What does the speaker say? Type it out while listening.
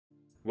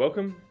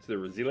Welcome to the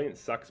Resilience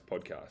Sucks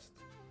podcast,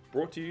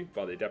 brought to you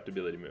by the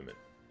Adaptability Movement.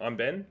 I'm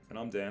Ben. And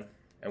I'm Dan.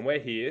 And we're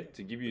here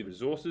to give you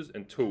resources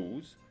and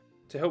tools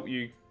to help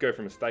you go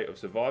from a state of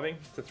surviving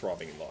to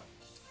thriving in life.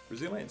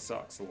 Resilience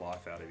sucks the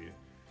life out of you.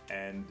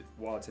 And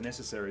while it's a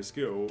necessary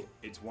skill,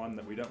 it's one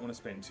that we don't want to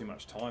spend too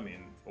much time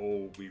in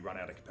or we run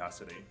out of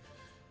capacity.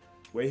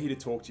 We're here to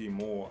talk to you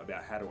more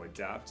about how to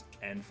adapt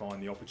and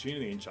find the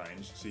opportunity in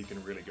change so you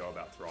can really go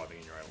about thriving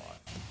in your own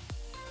life.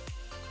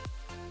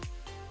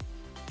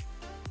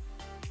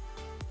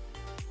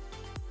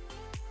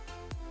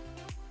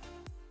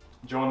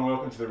 John,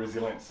 welcome to the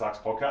Resilience Sucks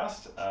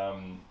podcast.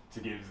 To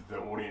give the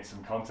audience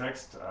some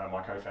context,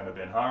 my co-founder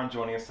Ben Haren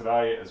joining us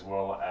today, as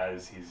well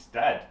as his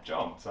dad,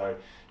 John. So,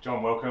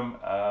 John, welcome.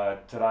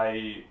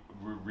 Today,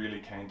 we're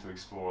really keen to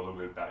explore a little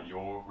bit about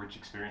your rich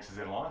experiences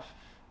in life.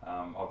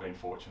 I've been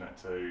fortunate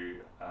to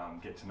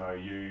get to know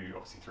you,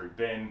 obviously through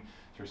Ben,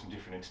 through some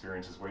different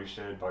experiences we've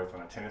shared, both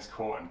on a tennis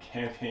court and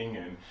camping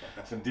and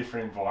some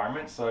different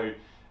environments. So,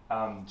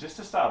 just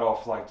to start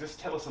off, just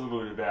tell us a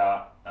little bit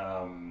about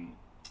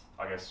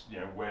I guess,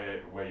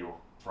 where you're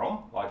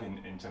from,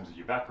 in terms of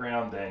your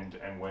background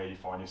and where you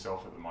find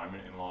yourself at the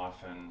moment in life,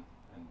 and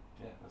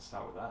let's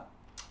start with that.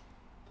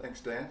 Thanks,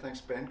 Dan.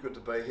 Thanks, Ben. Good to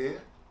be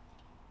here.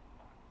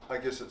 I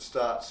guess it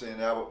starts in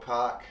Albert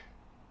Park,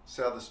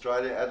 South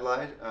Australia,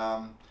 Adelaide.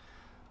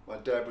 My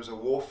dad was a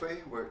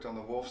wharfie, worked on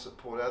the wharfs at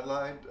Port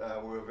Adelaide.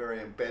 We were very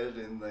embedded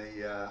in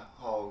the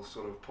whole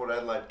sort of Port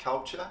Adelaide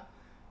culture,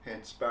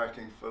 hence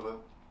barracking for the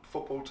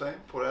football team,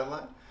 Port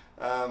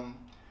Adelaide.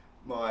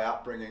 My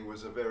upbringing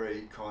was a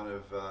very kind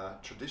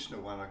of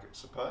traditional one, I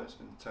suppose,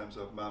 in terms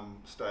of mum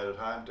stayed at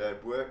home,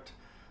 dad worked.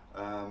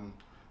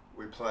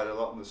 We played a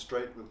lot in the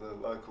street with the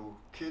local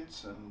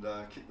kids and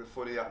kicked the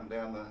footy up and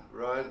down the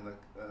road, and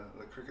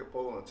the cricket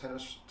ball and the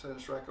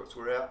tennis rackets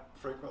were out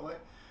frequently.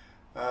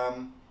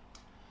 I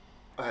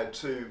had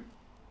two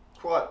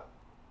quite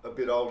a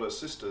bit older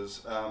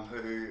sisters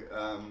who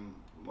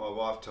my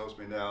wife tells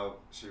me now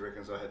she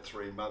reckons I had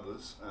three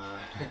mothers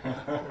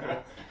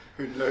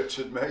who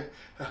nurtured me.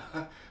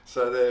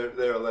 So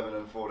they're 11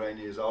 and 14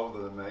 years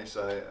older than me,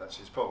 so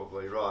she's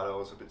probably right. I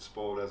was a bit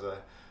spoiled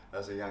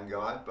as a young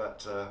guy,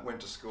 but went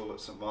to school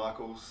at St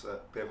Michael's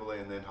at Beverley,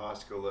 and then high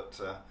school at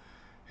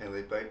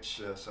Henley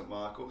Beach, St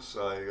Michael's.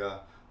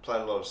 So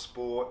played a lot of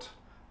sport,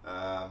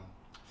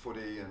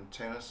 footy and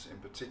tennis in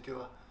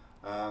particular,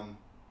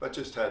 but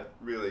just had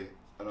really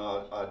an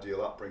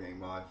ideal upbringing.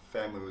 My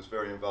family was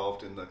very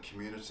involved in the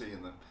community,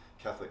 in the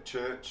Catholic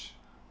Church.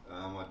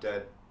 My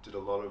dad did a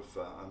lot of,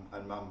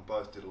 and mum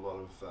both did a lot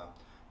of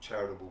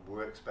charitable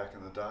works back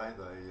in the day.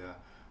 They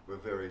were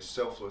very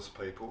selfless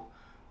people.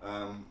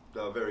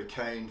 They were very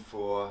keen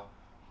for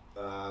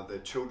their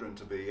children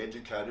to be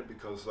educated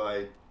because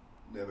they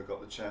never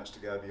got the chance to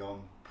go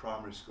beyond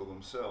primary school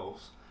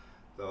themselves.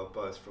 They were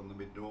both from the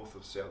mid-north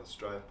of South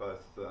Australia,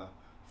 both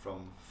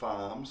from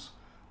farms,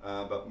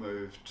 but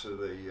moved to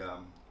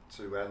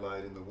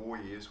Adelaide in the war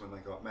years when they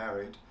got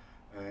married,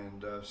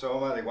 and so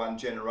I'm only one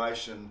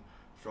generation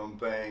from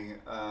being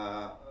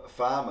a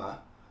farmer,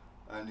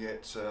 and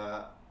yet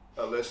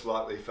a less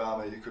likely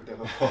farmer you could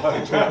never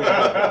find.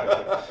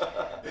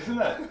 Isn't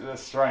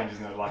that's strange,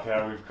 isn't it?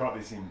 How we've got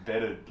this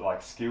embedded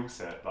skill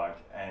set,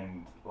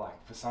 and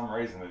for some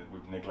reason that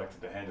we've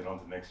neglected to hand it on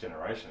to the next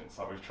generation. It's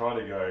like we've tried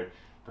to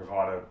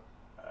provide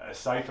a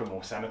safer,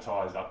 more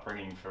sanitised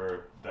upbringing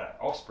for that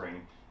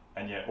offspring,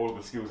 and yet all of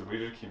the skills that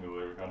we've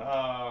accumulated, we've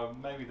gone,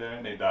 maybe they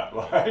don't need that.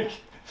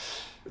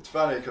 It's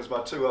funny because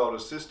my two older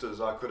sisters,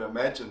 I could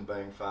imagine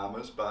being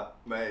farmers, but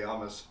me,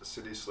 I'm a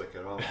city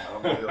slicker.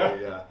 I'm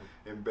really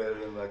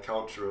embedded in the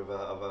culture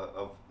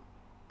of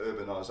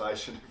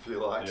urbanisation, if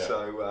you like.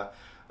 Yeah.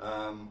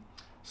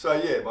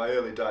 So my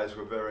early days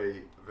were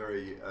very,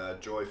 very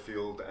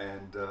joy-filled,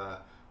 and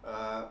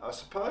I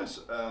suppose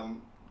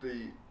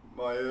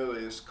my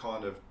earliest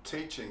kind of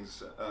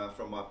teachings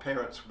from my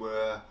parents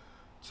were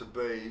to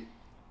be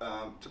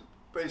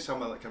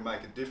someone that can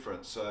make a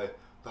difference. So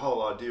the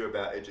whole idea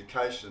about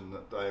education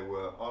that they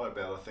were on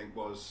about, I think,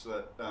 was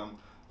that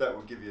that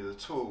would give you the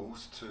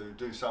tools to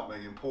do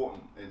something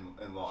important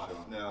in life.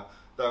 Sure. Now,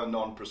 they were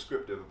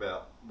non-prescriptive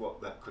about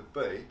what that could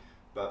be,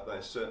 but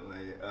they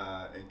certainly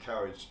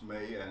encouraged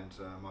me and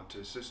my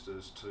two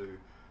sisters to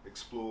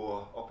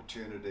explore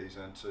opportunities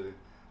and to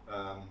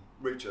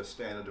reach a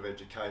standard of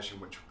education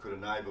which could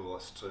enable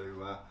us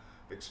to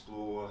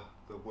explore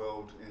the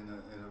world in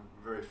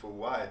a very full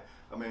way.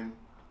 I mean,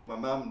 my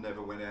mum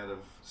never went out of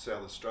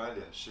South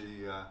Australia.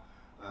 She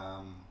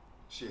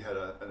had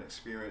an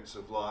experience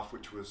of life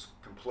which was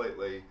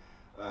completely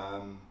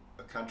a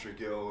country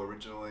girl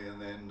originally, and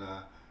then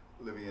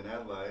living in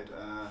Adelaide.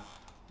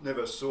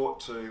 Never sought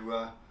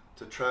to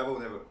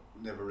travel.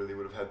 Never really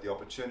would have had the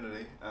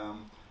opportunity.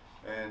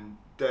 And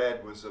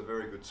Dad was a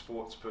very good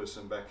sports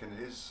person back in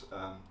his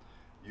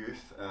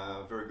youth.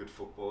 Very good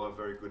footballer,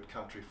 very good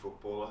country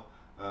footballer.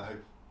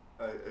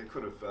 He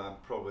could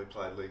have probably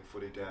played league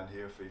footy down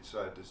here if he'd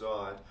so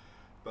desired,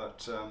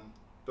 but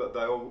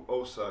they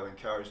also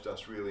encouraged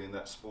us really in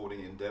that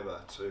sporting endeavour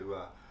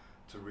to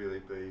really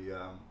be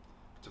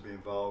to be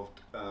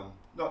involved,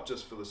 not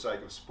just for the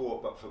sake of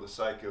sport, but for the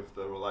sake of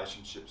the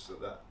relationships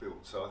that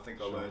built. So I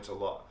think I learnt a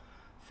lot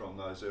from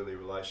those early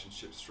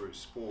relationships through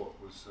sport.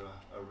 Was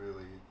a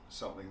really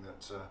something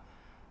that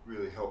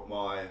really helped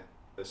my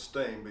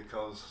esteem,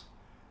 because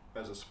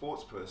as a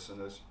sports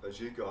person, as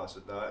you guys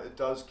would know, it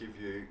does give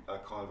you a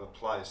kind of a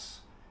place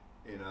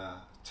in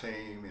a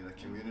team, in a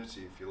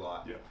community, if you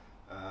like.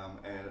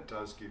 And it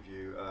does give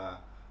you a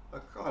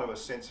kind of a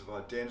sense of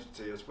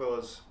identity, as well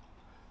as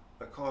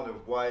a kind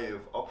of way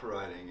of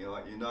operating.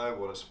 You know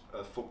what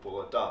a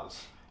footballer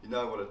does, you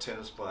know what a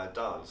tennis player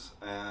does,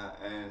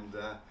 and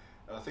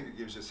I think it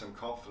gives you some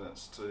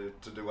confidence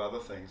to do other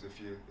things if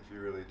you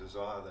really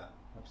desire that.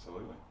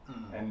 Absolutely.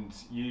 And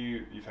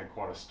you've had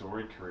quite a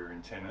storied career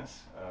in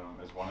tennis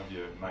as one of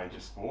your major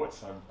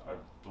sports. I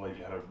believe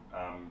you had a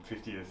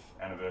 50th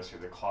anniversary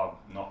of the club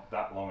not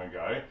that long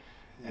ago,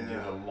 and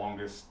you're the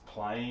longest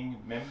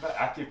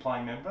active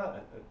playing member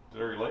at the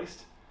very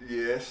least.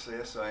 Yes,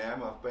 I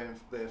am. I've been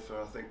there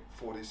for I think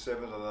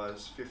 47 of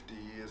those 50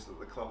 years that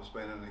the club's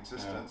been in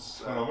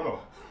existence. Yeah,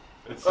 phenomenal.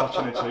 It's such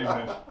an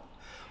achievement.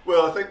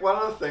 Well, I think one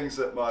of the things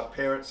that my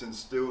parents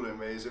instilled in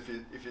me is if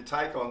you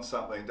take on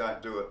something,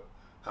 don't do it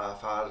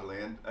half-heartedly,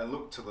 and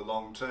look to the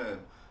long term.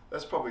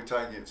 That's probably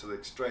taking it to the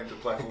extreme to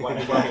play for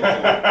one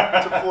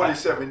club for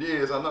 47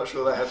 years. I'm not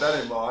sure they had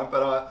that in mind,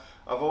 but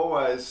I've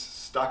always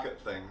stuck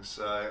at things.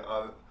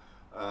 So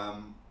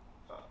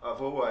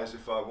I've always,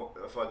 if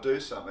I do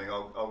something,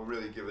 I'll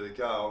really give it a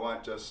go. I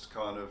won't just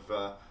kind of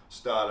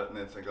start it and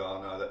then think,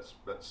 oh no,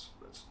 that's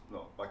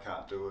not, I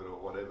can't do it or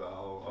whatever.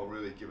 I'll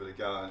really give it a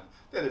go. And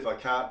then if I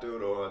can't do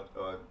it or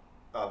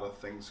other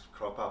things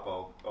crop up,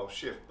 I'll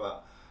shift.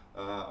 But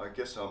I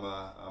guess I'm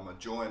a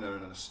joiner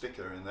and a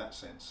sticker in that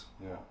sense.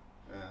 Yeah.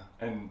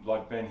 And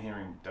like Ben,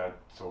 hearing Dad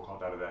talk like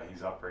that about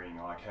his upbringing,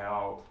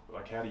 how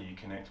do you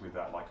connect with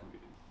that? Like,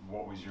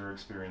 what was your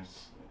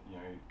experience,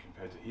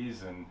 compared to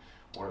his, and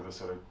what are the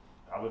sort of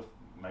other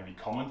maybe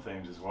common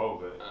themes as well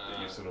that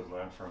you sort of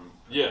learned from?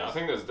 Yeah, I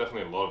think there's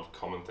definitely a lot of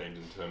common themes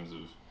in terms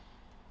of,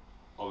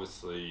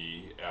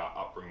 obviously our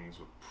upbringings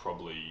were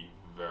probably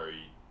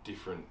very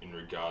different in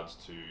regards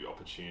to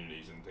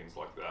opportunities and things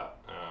like that.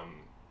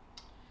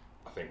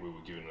 I think we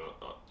were given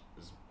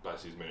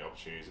basically as many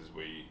opportunities as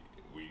we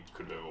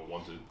could have ever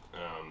wanted.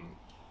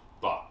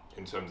 But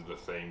in terms of the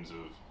themes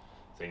of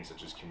things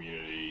such as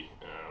community,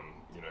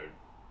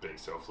 being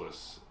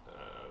selfless,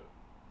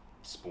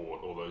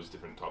 sport, all those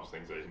different types of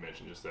things that he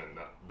mentioned just then,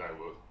 that they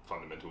were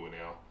fundamental in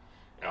our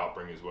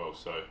upbringing as well.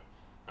 So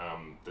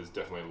there's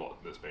definitely a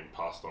lot that's been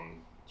passed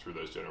on through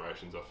those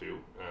generations, I feel.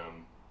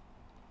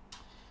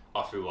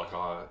 I feel like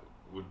I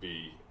would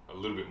be a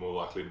little bit more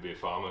likely to be a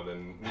farmer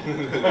than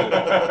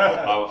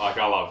I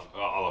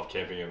love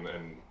camping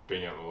and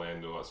being out on the land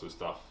and all that sort of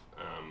stuff.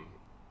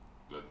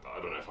 But I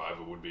don't know if I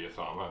ever would be a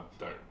farmer. I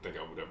don't think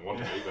I would ever want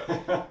to be,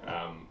 but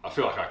I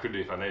feel like I could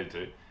be if I needed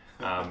to.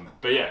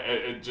 But yeah,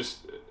 it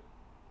just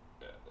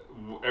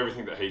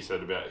everything that he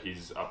said about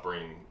his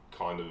upbringing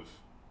kind of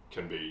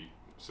can be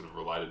sort of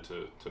related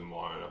to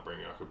my own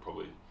upbringing. I could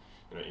probably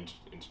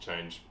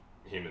interchange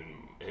him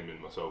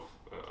and myself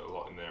a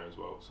lot in there as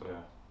well. So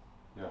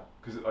yeah,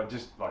 because I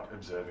just like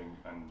observing,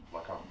 and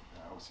like I've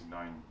obviously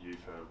known you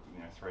for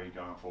 3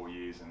 going on 4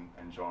 years,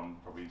 and John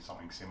probably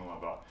something similar,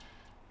 but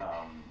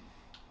I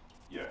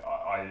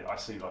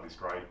see like this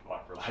great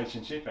like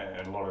relationship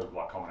and a lot of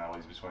like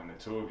commonalities between the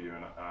two of you,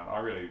 and I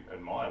really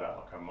admire that.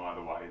 Like I admire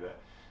the way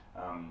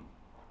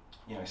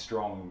that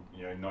strong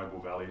noble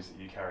values that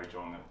you carry,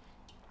 John,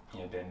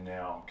 that then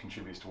now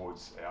contributes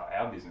towards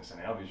our business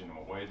and our vision and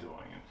what we're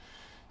doing. And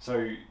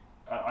so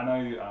I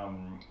know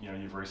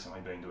you've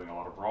recently been doing a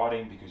lot of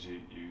writing because you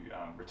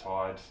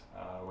retired.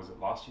 Was it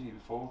last year,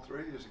 before?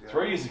 3 years ago.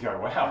 3 years ago.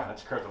 Wow,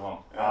 that's crept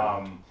along.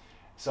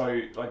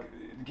 So, like,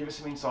 give us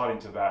some insight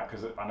into that,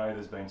 because I know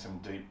there's been some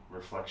deep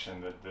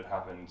reflection that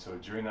happened sort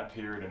of during that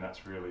period, and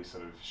that's really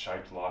sort of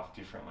shaped life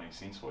differently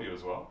since for you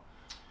as well.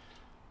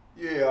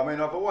 Yeah, I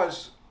mean, I've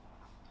always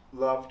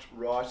loved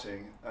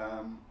writing,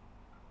 and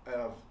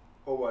I've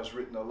always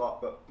written a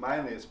lot, but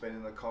mainly it's been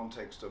in the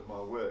context of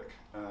my work.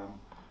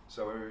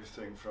 So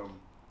everything from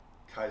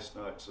case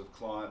notes of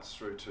clients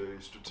through to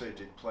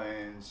strategic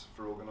plans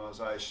for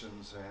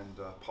organisations and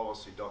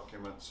policy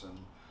documents and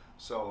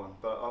so on.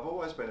 But I've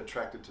always been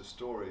attracted to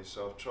stories,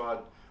 so I've tried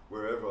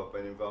wherever I've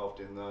been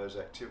involved in those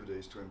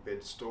activities to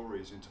embed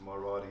stories into my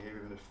writing,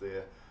 even if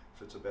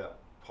it's about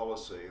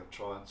policy. I'm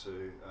trying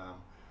to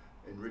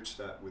enrich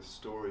that with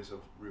stories of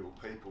real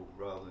people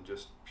rather than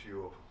just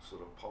pure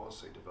sort of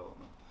policy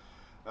development.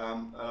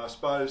 And I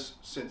suppose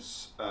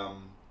since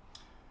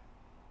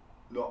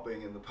not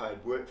being in the paid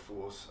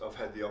workforce, I've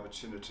had the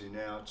opportunity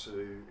now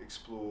to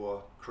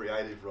explore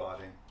creative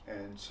writing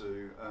and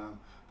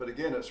but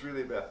again, it's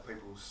really about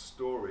people's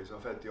stories.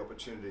 I've had the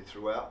opportunity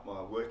throughout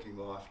my working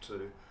life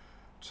to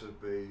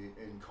be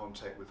in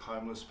contact with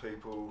homeless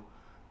people,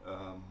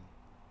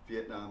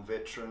 Vietnam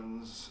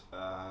veterans,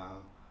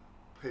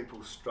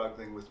 people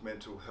struggling with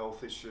mental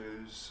health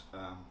issues,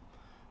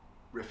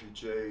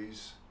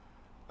 refugees,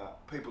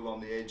 people on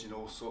the edge in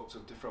all sorts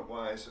of different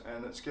ways,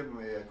 and it's given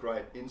me a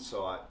great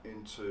insight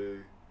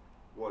into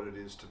what it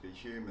is to be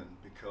human,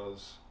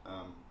 because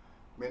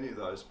many of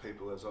those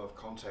people, as I've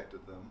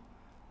contacted them,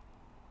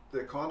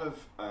 they're kind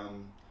of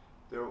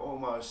they're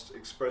almost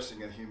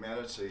expressing a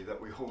humanity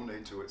that we all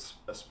need to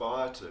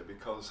aspire to,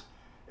 because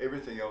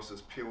everything else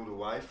is peeled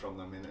away from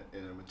them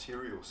in a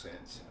material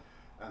sense,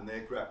 and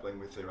they're grappling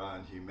with their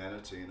own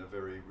humanity in a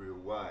very real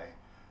way.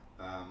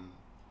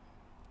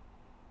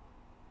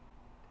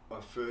 My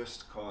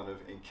first kind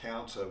of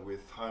encounter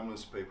with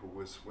homeless people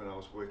was when I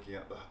was working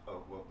at the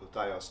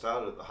day I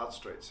started at the Hutt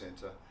Street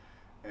Centre,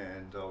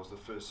 and I was the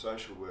first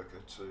social worker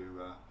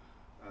to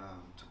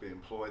be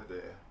employed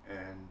there,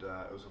 and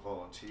it was a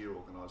volunteer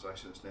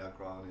organisation. It's now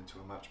grown into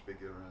a much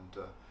bigger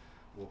and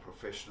more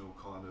professional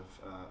kind of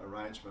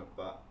arrangement,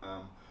 but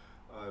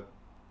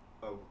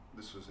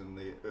this was in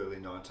the early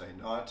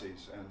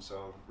 1990s, and so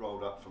I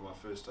rolled up for my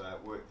first day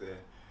at work there,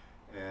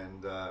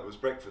 and it was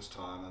breakfast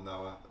time, and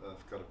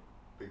they've got a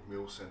big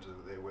meal centre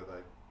there where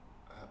they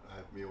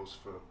have meals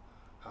for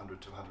 100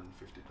 to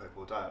 150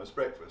 people a day. It was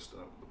breakfast,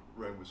 and the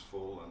room was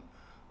full, and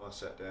I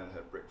sat down and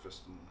had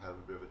breakfast and had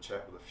a bit of a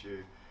chat with a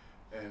few,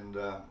 and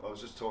I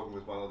was just talking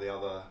with one of the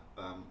other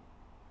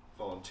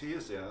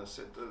volunteers there, and I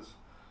said,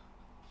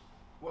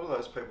 what are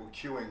those people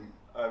queuing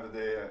over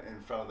there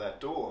in front of that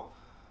door?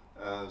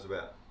 There was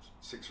about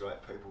 6 or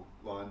 8 people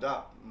lined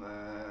up, and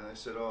they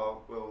said,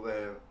 oh, well,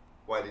 they're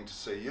waiting to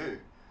see you.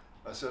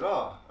 I said,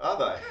 oh, are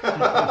they?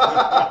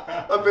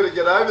 I better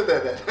get over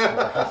there then.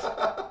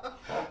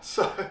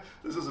 So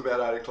this was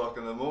about 8 o'clock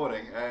in the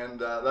morning, and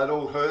they'd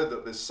all heard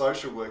that this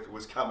social worker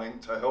was coming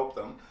to help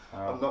them.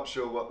 I'm not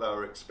sure what they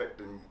were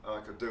expecting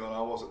I could do, and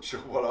I wasn't sure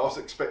what I was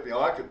expecting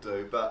I could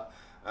do, but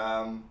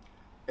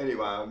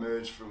anyway, I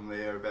emerged from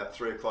there about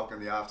 3 o'clock in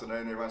the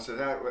afternoon. Everyone said,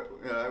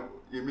 oh,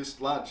 you missed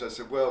lunch. I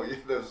said, well,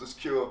 there was this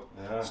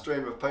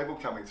stream of people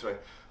coming through.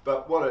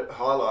 But what it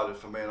highlighted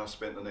for me, and I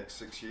spent the next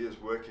 6 years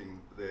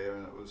working there,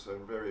 and it was a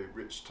very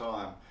rich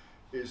time,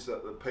 is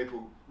that the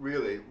people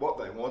really, what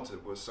they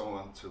wanted was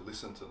someone to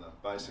listen to them,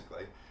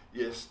 basically.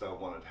 Yes, they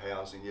wanted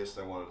housing, yes,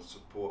 they wanted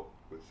support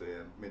with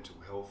their mental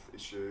health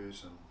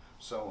issues and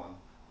so on,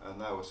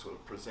 and they were sort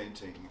of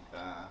presenting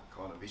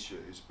kind of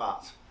issues,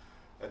 but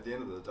at the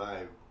end of the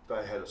day,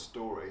 they had a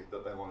story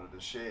that they wanted to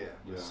share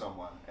with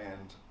someone,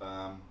 and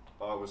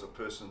I was a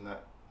person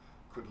that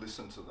could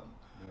listen to them.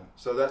 Yeah.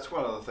 So that's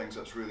one of the things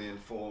that's really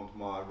informed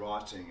my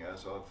writing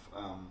as I've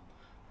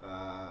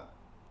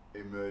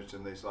emerged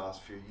in these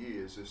last few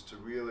years, is to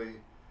really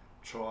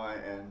try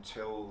and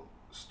tell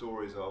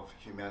stories of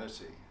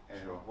humanity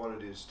and what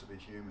it is to be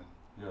human.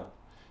 Yeah.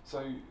 So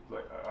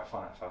I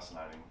find it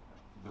fascinating,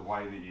 the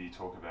way that you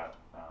talk about,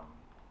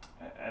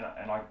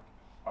 and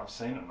I've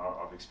seen it and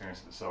I've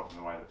experienced it myself in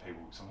the way that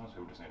sometimes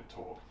people just need to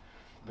talk.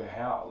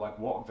 But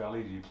what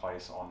value do you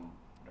place on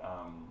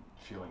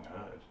feeling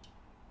heard?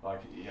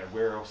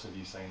 Where else have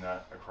you seen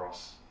that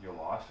across your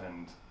life,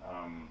 and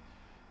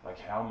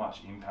how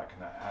much impact can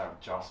that have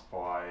just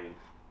by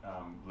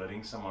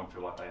letting someone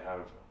feel like they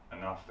have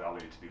enough value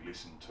to be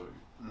listened to?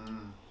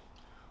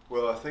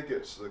 Well, I think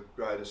it's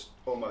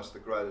almost the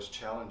greatest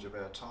challenge of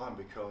our time,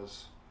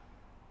 because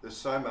there's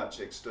so much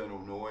external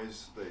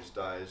noise these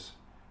days,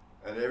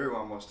 and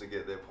everyone wants to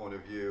get their point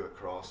of view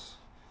across,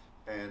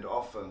 and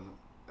often,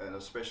 and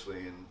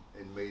especially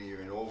in media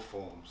in all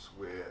forms,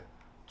 we're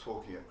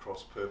talking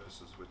across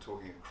purposes, we're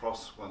talking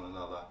across one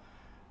another,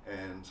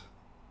 and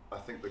I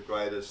think the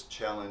greatest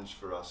challenge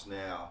for us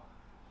now,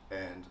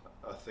 and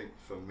I think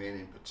for men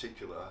in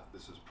particular,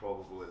 this is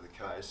probably the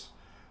case,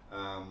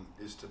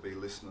 is to be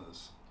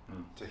listeners,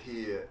 to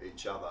hear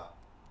each other,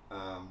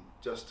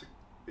 just to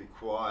be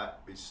quiet,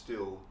 be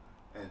still,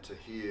 and to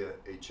hear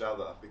each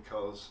other,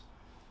 because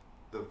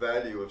the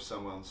value of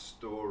someone's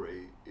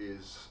story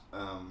is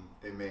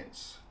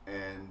immense,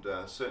 and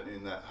certainly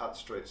in that Hutt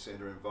Street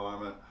Centre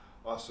environment,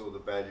 I saw the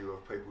value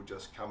of people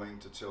just coming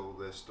to tell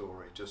their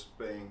story, just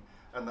being,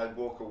 and they'd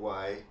walk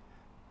away,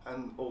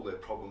 and all their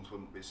problems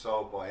wouldn't be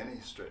solved by any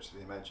stretch of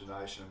the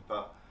imagination,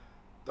 but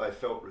they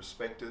felt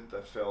respected,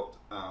 they felt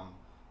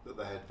that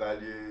they had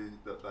value,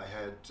 that they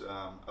had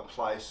a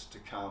place to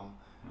come,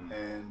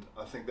 and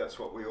I think that's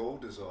what we all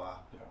desire,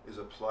 is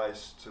a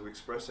place to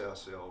express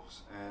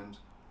ourselves, and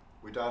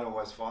we don't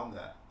always find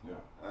that.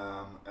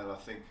 And I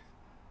think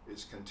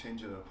it's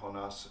contingent upon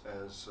us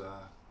as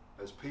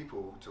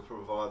people to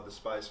provide the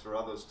space for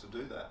others to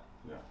do that.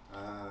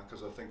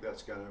 Because I think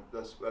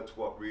that's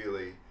what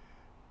really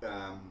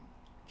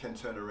can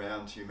turn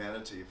around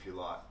humanity, if you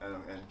like,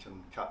 and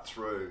can cut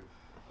through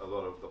a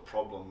lot of the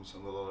problems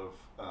and a lot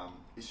of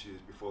issues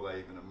before they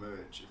even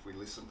emerge, if we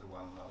listen to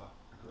one another.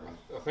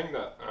 I think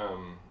that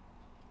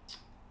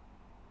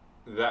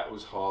that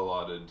was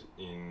highlighted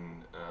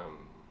in.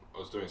 I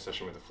was doing a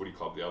session with the footy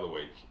club the other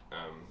week,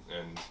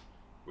 and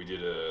we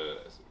did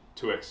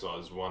 2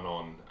 exercises. One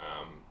on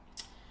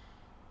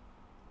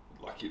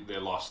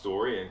their life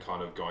story, and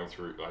kind of going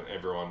through.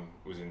 Everyone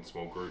was in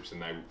small groups,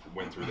 and they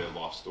went through their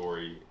life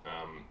story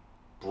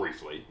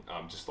briefly,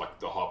 just like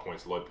the high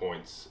points, low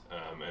points,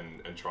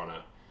 and trying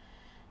to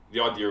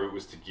the idea of it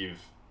was to give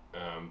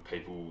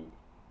people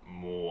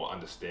more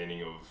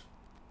understanding of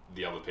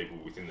the other people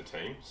within the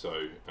team.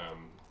 So,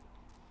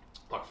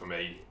 like for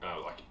me,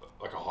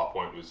 like a high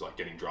point was like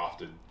getting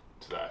drafted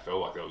to the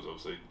AFL. Like that was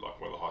obviously like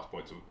one of the highest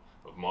points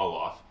of my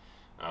life.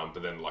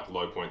 But then like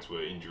low points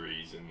were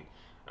injuries and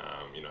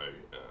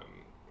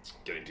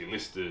getting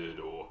delisted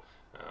or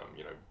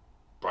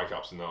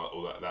breakups and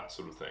all that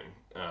sort of thing.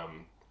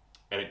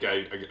 And it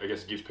I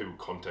guess it gives people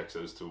context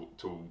as to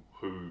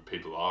who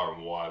people are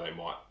and why they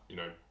might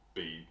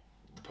be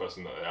the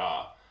person that they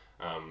are.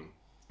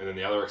 And then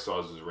the other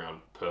exercises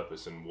around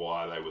purpose and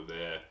why they were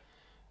there,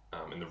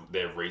 and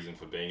their reason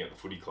for being at the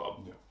footy club.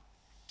 Yeah.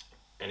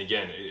 And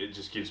again, it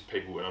just gives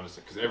people an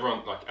understanding, because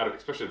everyone, like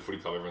especially at the footy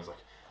club, everyone's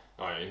like,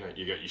 oh,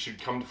 you should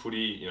come to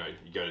footy. You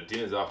go to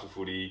dinners after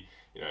footy.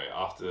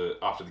 After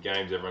the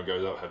games, everyone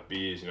goes up, have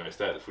beers.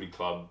 Stay at the footy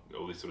club,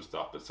 all this sort of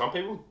stuff. But some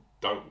people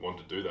don't want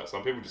to do that.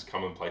 Some people just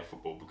come and play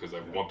football because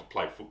they want to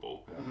play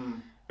football. Yeah. Mm-hmm.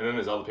 And then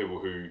there's other people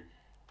who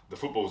the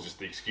football is just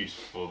the excuse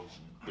for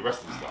the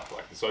rest of the stuff,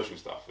 like the social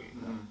stuff, and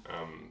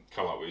kind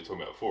of like what you were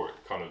talking about before. It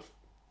kind of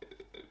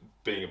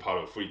being a part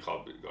of a footy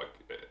club, like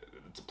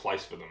it's a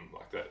place for them,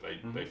 like that.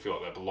 They feel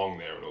like they belong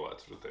there and all that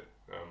sort of thing.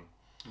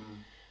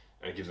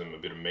 And it gives them a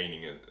bit of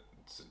meaning.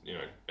 It's,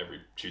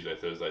 every Tuesday,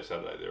 Thursday,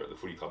 Saturday they're at the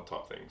footy club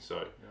type thing.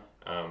 So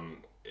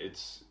it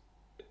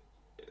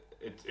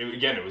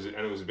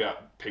was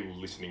about people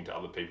listening to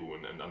other people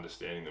and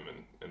understanding them,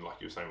 and like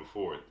you were saying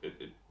before,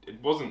 it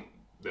wasn't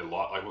their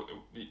life, like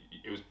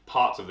it was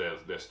parts of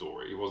their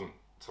story. It wasn't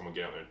someone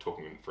getting out there and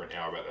talking for an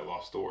hour about their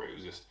life story. It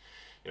was just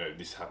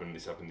this happened,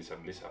 this happened, this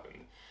happened, this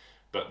happened.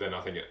 But then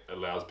I think it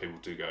allows people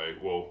to go,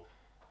 well,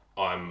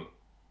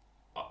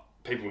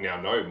 people now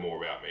know more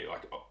about me.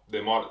 Like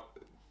there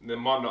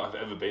might not have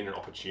ever been an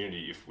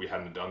opportunity if we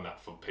hadn't done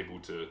that for people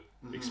to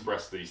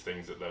express these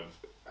things that they've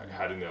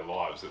had in their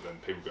lives, that then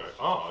people go,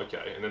 oh,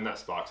 okay. And then that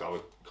sparks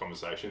other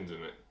conversations,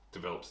 and it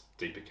develops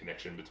deeper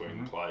connection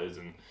between players,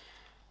 and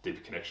deeper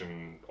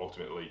connection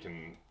ultimately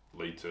can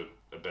lead to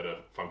a better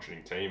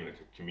functioning team and a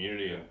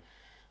community, and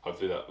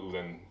hopefully that will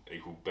then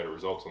equal better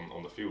results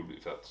on the field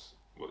if that's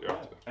what you're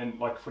up to. And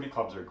like footy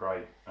clubs are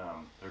great.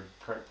 They're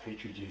great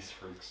petri dishes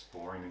for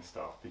exploring this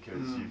stuff,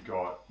 because you've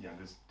got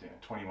there's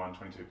 21,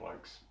 22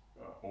 blokes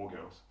or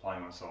girls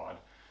playing on the side,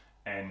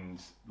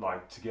 and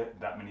like to get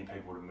that many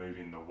people to move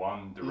in the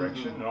one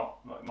direction, not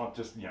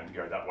just to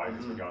go that way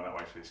because we're going that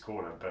way for this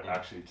quarter, but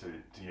actually to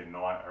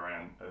unite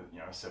around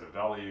a set of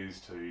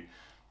values, to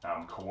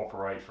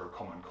cooperate for a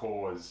common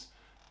cause,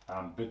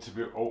 but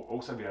to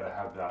also be able to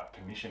have that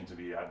permission to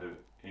be able to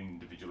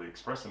individually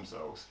express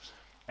themselves.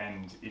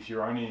 And if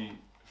you're only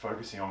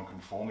focusing on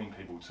conforming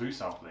people to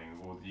something,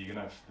 well,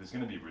 there's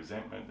going to be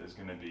resentment. There's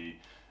going to be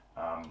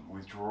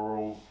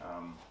withdrawal.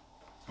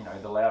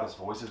 The loudest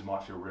voices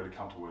might feel really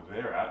comfortable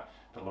where they're at,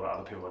 but a lot of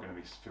other people are going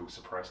to feel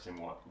suppressed in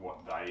what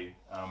they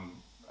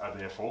are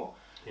there for.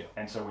 Yeah.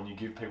 And so when you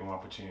give people an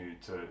opportunity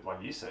to,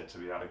 like you said, to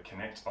be able to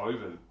connect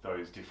over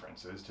those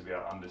differences, to be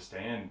able to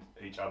understand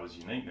each other's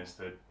uniqueness,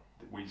 that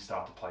we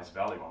start to place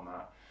value on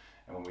that.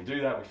 And when we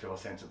do that, we feel a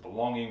sense of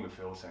belonging, we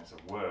feel a sense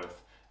of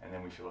worth, and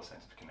then we feel a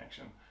sense of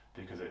connection,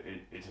 because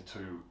it's a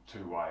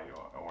two-way,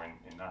 or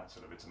in that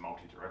sort of, it's a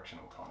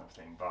multi-directional kind of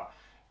thing. But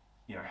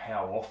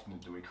how often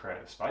do we create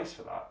a space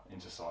for that in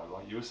society?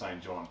 Like you were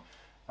saying, John,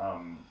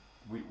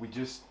 we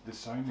just, there's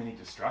so many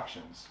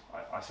distractions.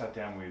 I sat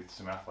down with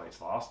some athletes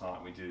last night,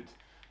 and we did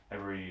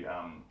every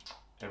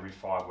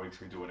 5 weeks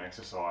we do an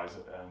exercise,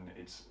 and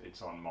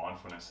it's on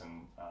mindfulness,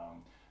 and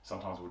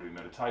sometimes we'll do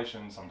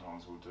meditation,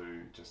 sometimes we'll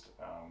do just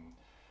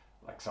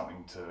like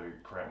something to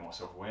create more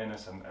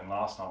self-awareness, and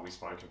last night we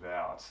spoke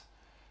about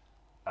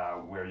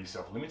where you're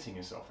self-limiting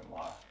yourself in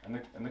life, and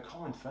the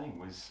common thing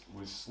was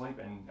sleep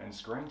and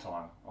screen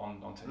time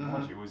on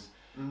technology. It was,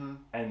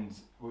 and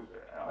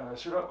I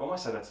should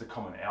almost say that's the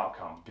common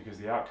outcome, because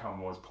the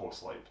outcome was poor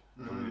sleep.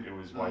 It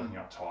was waking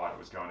up tired, it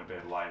was going to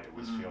bed late, it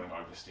was feeling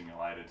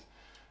overstimulated.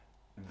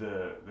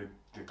 The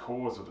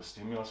cause or the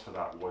stimulus for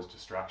that was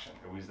distraction.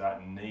 It was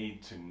that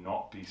need to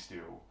not be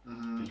still,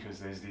 because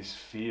there's this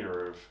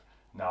fear of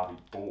now be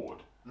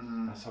bored.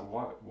 And so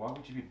why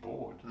would you be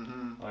bored?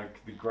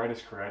 Like the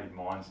greatest creative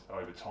minds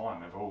over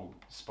time have all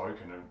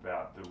spoken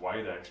about the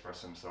way they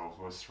express themselves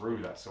was through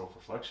that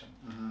self-reflection,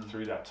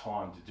 through that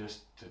time to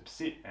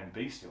sit and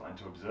be still and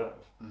to observe.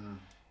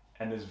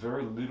 And there's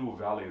very little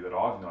value that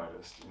I've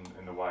noticed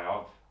in the way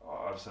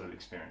I've sort of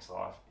experienced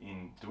life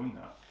in doing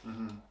that.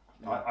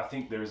 I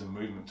think there is a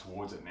movement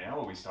towards it now,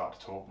 where we start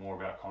to talk more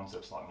about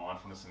concepts like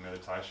mindfulness and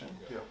meditation.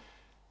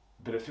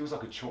 But it feels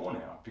like a chore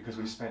now, because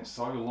we've spent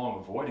so long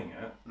avoiding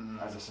it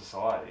as a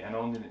society, and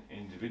on an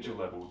individual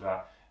level,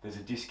 that there's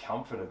a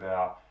discomfort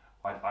about,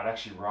 I'd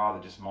actually rather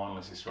just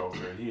mindlessly scroll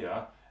through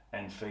here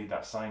and feed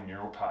that same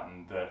neural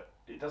pattern that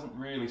it doesn't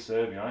really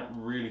serve me. I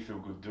don't really feel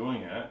good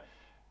doing it,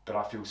 but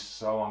I feel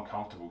so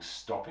uncomfortable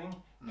stopping,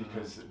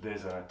 because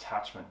there's an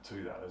attachment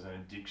to that. There's an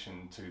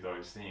addiction to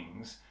those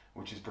things,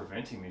 which is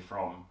preventing me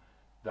from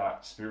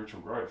that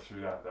spiritual growth through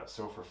that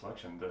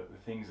self-reflection, the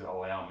things that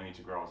allow me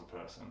to grow as a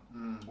person.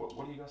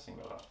 What do you guys think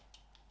about that?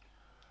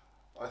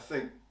 I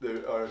think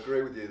I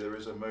agree with you. There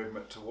is a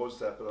movement towards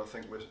that, but I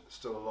think we're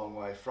still a long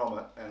way from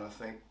it. And I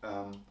think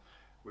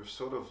we've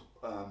sort of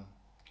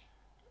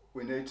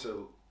we need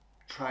to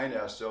train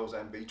ourselves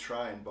and be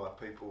trained by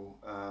people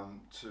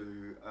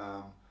to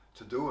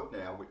do it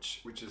now,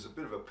 which is a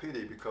bit of a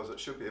pity, because it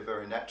should be a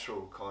very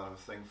natural kind of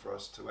thing for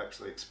us to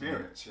actually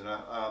experience. You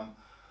know,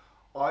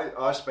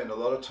 I spend a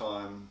lot of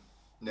time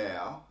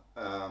now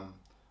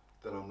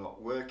that I'm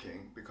not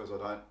working, because I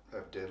don't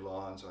have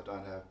deadlines. I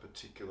don't have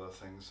particular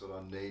things that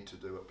I need to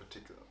do at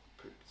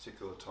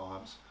particular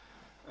times.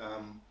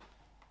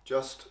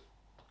 Just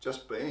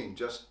being,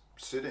 just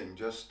sitting,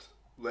 just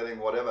letting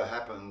whatever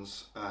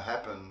happens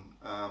happen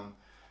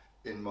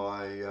in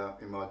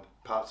my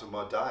parts of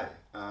my day.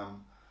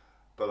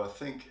 But I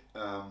think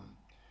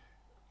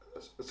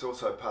it's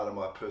also part of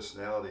my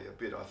personality a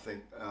bit. I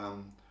think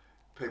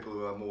people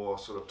who are more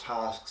sort of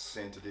task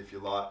centered, if you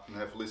like, and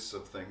have lists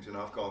of things. You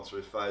know, I've gone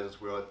through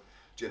phases where I'd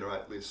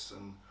generate lists,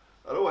 and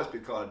I'd always be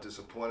kind of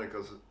disappointed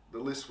because the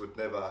list would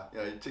never, you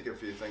know, you tick a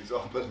few things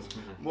off, but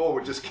more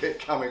would just keep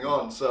coming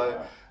on.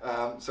 So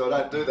so I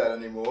don't do that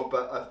anymore.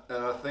 But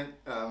I think,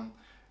 and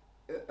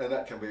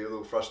that can be a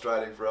little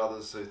frustrating for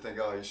others who think,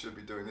 oh, you should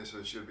be doing this or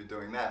you should be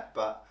doing that.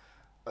 But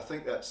I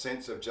think that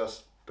sense of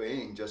just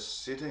being,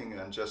 just sitting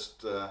and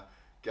just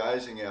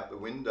gazing out the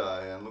window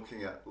and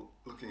looking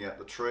at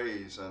the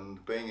trees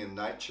and being in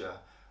nature,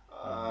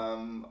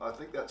 I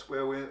think that's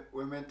where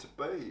we're meant to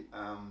be.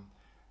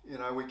 You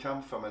know, we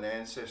come from an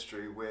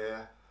ancestry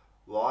where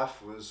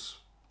life was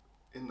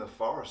in the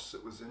forests.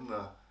 It was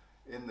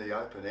in the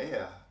open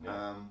air,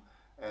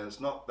 and it's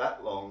not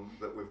that long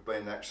that we've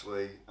been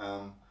actually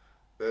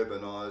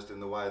urbanised in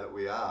the way that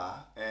we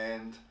are,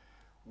 and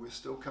we're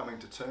still coming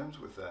to terms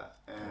with that.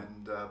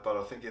 And but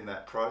I think in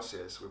that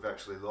process we've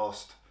actually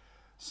lost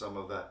some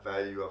of that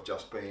value of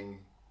just being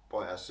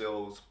by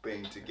ourselves,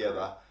 being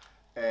together.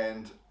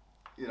 And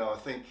you know, I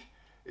think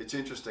it's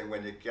interesting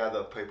when you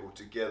gather people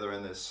together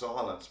and there's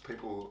silence,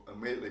 people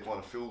immediately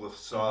want to fill the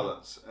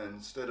silence, and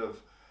instead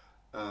of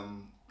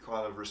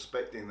kind of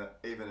respecting that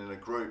even in a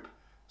group,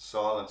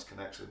 silence can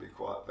actually be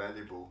quite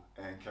valuable,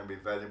 and can be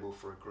valuable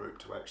for a group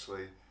to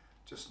actually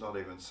just not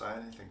even say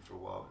anything for a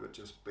while, but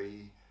just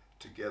be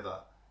together,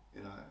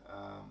 you know,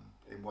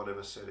 in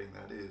whatever setting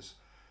that is.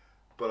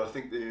 But I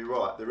think that you're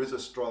right, there is a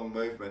strong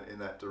movement in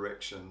that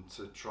direction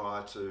to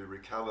try to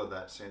recover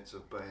that sense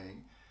of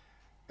being,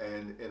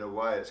 and in a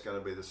way it's going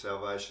to be the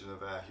salvation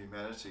of our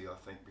humanity, I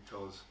think,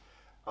 because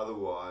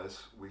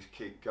otherwise we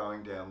keep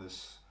going down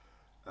this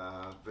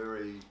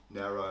very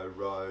narrow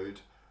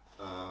road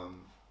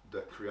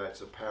that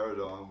creates a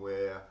paradigm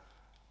where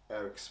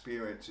our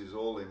experience is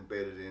all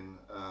embedded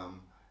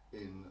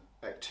in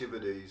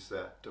activities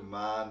that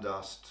demand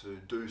us to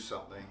do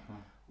something,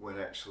 when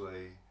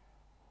actually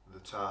the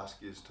task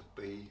is to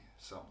be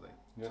something,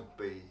 to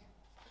be.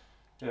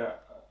 Yeah,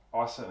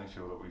 I certainly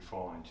feel that we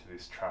fall into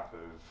this trap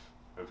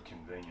of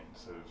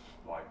convenience,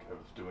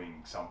 of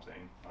doing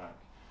something,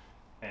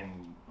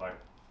 and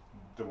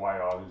the way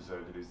I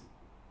observe it is,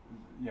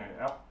 you know,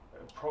 our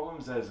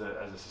problems as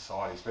a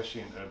society,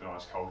 especially in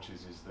urbanised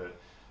cultures, is that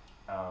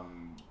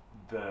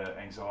the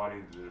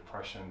anxiety, the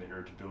depression, the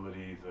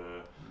irritability,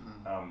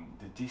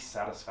 the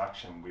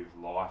dissatisfaction with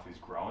life is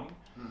growing,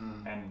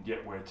 and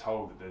yet we're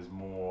told that there's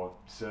more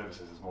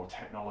services, there's more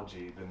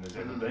technology than there's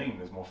ever been,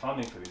 there's more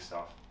funding for this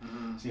stuff.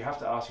 So you have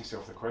to ask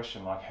yourself the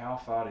question, like, how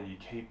far do you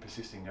keep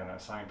persisting down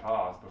that same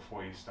path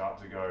before you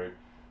start to go,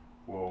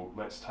 well,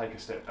 let's take a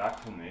step back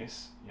from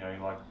this,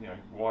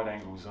 wide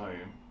angle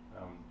zoom,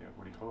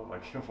 what do you call it,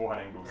 like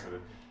wide angle sort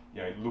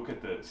of, look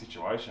at the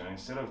situation, and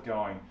instead of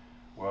going,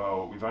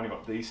 well, we've only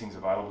got these things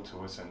available to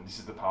us and this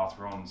is the path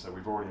we're on, so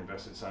we've already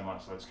invested so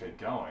much, so let's keep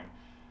going.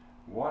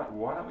 Why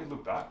don't we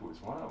look backwards?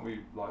 Why don't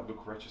we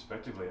look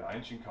retrospectively at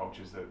ancient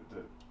cultures that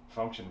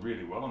functioned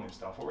really well on this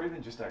stuff, or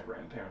even just our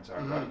grandparents,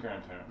 our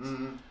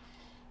great-grandparents?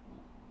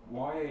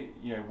 Why,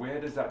 where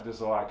does that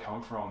desire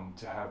come from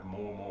to have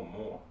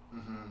more?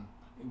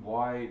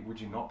 Why would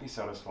you not be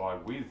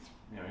satisfied with,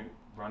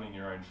 running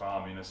your own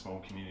farm in a small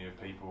community of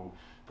people,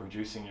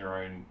 producing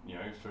your own,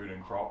 food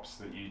and crops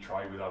that you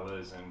trade with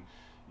others, and,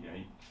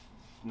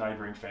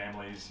 neighbouring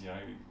families,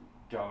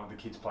 the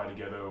kids play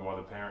together while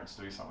the parents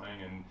do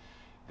something, and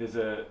there's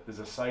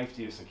a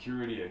safety, a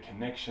security, a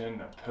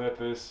connection, a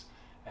purpose,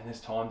 and there's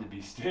time to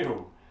be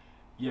still.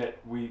 Yet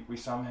we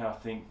somehow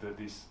think that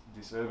this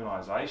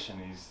urbanisation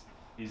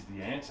is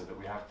the answer, that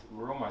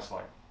we're almost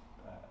like,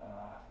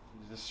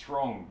 there's a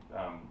strong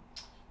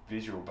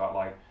visual, but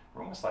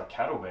we're almost like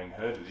cattle being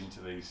herded into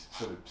these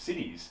sort of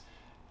cities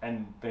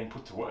and being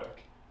put to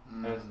work.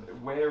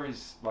 Where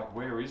is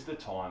the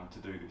time to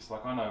do this?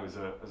 I know as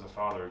a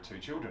father of two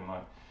children,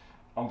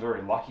 I'm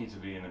very lucky to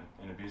be in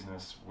a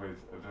business with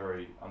a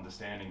very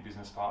understanding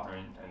business partner,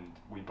 and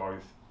we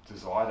both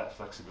desire that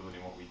flexibility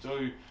in what we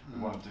do.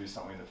 We want to do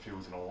something that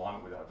feels in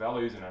alignment with our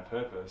values and our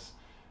purpose.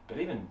 But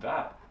even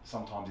that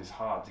sometimes is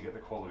hard to get the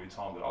quality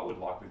time that I would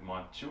like with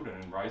my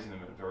children and raising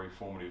them at a very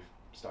formative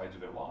stage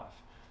of their life,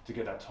 to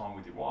get that time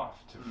with your wife,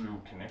 to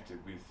feel connected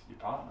with your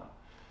partner.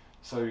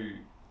 So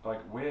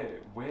like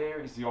where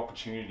is the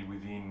opportunity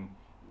within,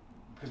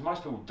 because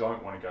most people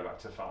don't want to go back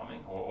to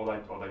farming, or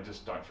they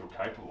just don't feel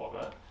capable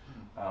of it.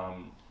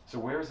 So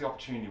where is the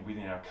opportunity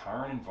within our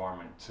current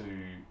environment to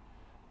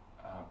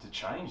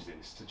change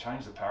this, to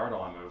change the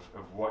paradigm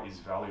of what is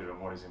valued and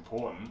what is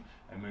important,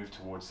 and move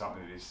towards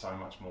something that is so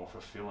much more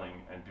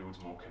fulfilling and builds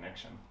more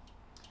connection?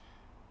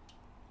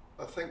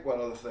 I think one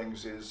of the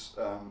things is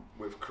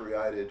we've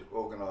created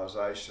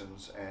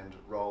organisations and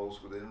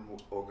roles within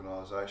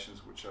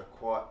organisations which are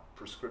quite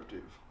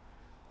prescriptive.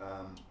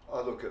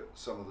 I look at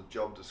some of the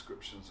job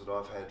descriptions that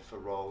I've had for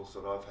roles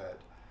that I've had,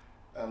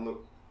 and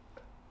look,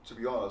 to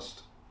be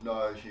honest,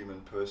 no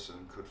human person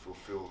could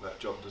fulfil that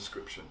job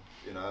description.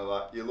 You know,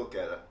 like you look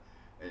at it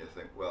and you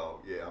think,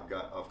 well, yeah,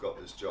 I've got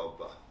this job,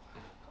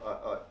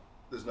 but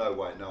there's no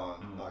way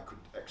I could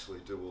actually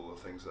do all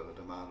the things that are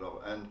demanded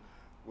of it. And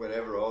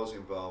whenever I was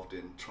involved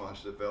in trying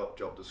to develop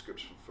job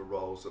descriptions for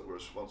roles that were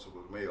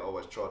responsible to me, I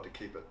always tried to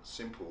keep it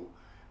simple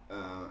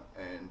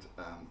and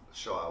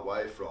shy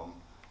away from,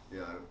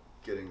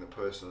 getting the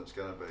person that's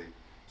going to be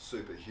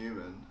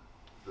superhuman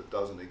that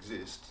doesn't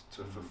exist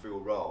to fulfill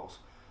roles.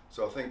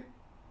 So I think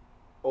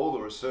all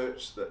the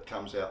research that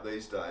comes out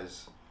these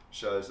days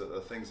shows that the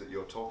things that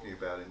you're talking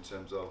about in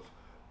terms of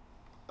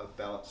a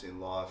balance in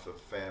life of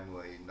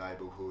family,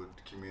 neighbourhood,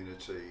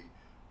 community,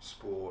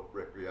 sport,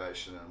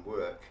 recreation and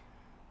work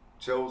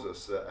tells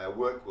us that our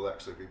work will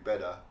actually be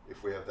better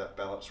if we have that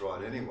balance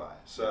right anyway.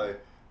 So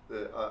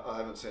I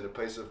haven't seen a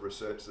piece of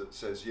research that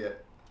says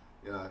yet,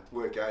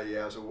 work 80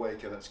 hours a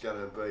week and it's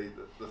going to be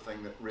the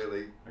thing that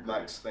really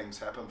makes things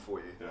happen for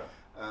you.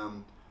 Yeah.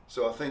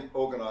 So I think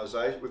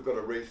we've got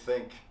to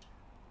rethink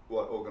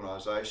what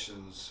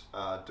organisations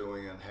are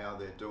doing and how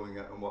they're doing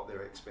it and what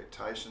their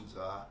expectations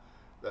are.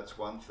 That's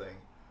one thing.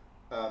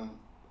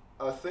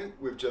 I think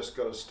we've just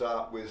got to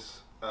start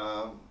with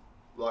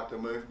like the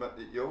movement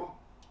that you're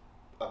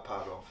a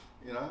part of.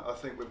 I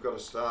think we've got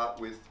to start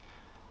with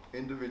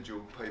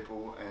individual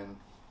people and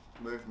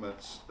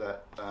movements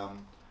that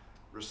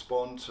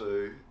respond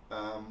to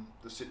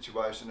the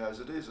situation as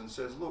it is and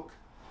says, look,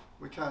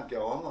 we can't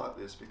go on like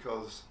this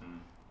because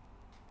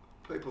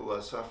people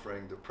are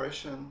suffering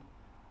depression,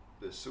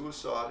 there's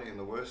suicide in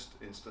the worst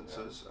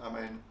instances. Yeah.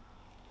 I mean,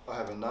 I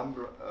have a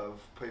number of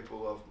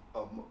people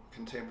of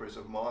contemporaries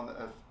of mine that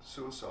have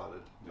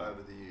suicided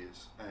over the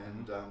years,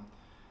 and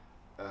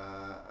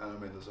I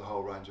mean there's a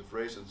whole range of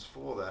reasons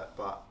for that,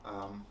 but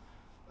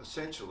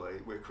essentially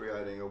we're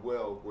creating a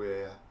world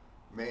where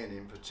men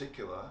in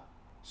particular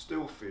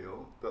still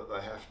feel that they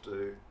have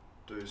to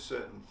do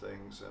certain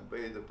things and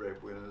be the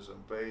breadwinners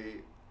and be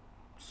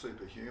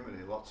superhuman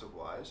in lots of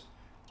ways.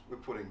 We're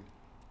putting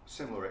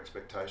similar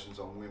expectations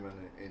on women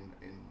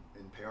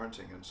in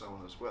parenting and so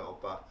on as well,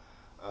 but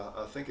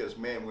I think as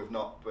men we've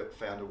not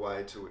found a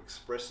way to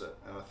express it,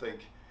 and I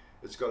think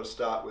it's got to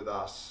start with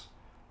us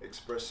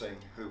expressing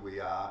who we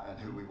are and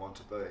who we want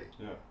to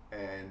be,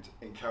 and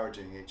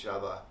encouraging each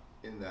other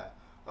in that.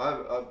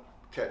 I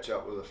catch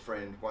up with a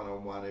friend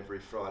one-on-one every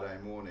Friday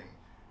morning,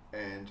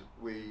 and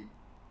we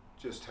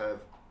just have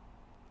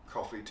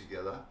coffee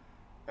together,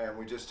 and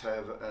we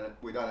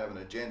don't have an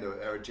agenda.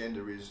 Our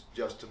agenda is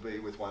just to be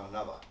with one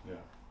another.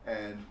 Yeah.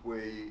 And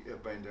we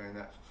have been doing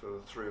that for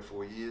 3 or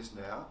 4 years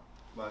now,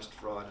 most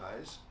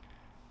Fridays,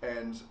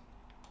 and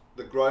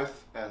the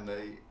growth and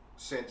the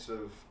sense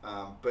of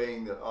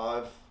being that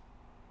I've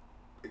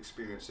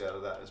experienced out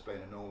of that has been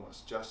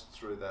enormous, just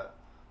through that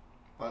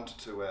 1 to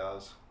 2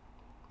 hours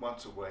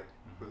once a week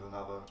with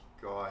another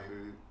guy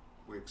who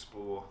we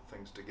explore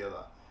things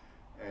together,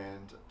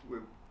 and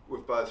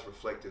we've both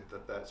reflected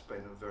that that's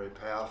been a very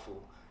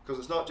powerful, because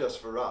it's not just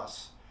for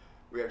us.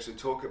 We actually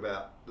talk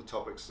about the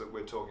topics that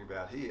we're talking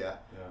about here,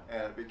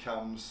 and it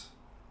becomes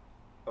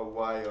a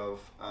way of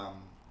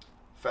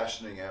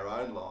fashioning our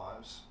own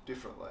lives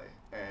differently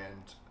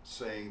and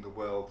seeing the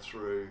world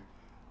through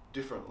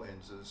different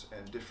lenses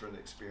and different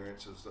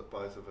experiences that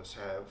both of us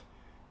have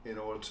in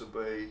order to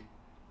be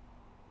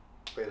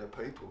better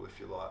people, if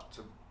you like,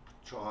 to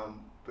try and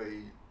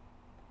be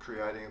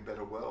creating a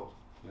better world.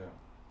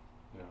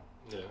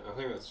 Yeah, I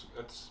think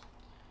that's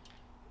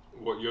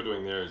what you're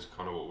doing there is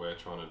kind of what we're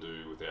trying to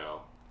do with our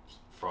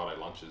Friday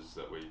lunches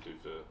that we do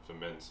for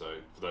men. So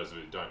for those of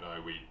you who don't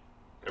know,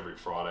 every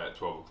Friday at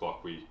 12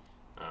 o'clock we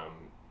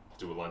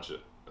do a lunch at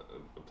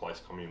a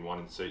place, Commune 1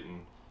 in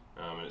Seaton,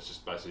 and it's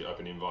just basically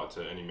open invite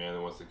to any man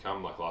that wants to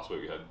come. Like last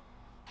week we had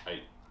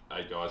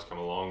eight guys come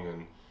along,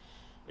 and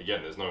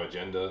again there's no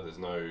agenda, there's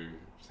no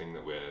thing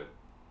that we're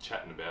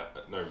chatting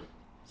about, no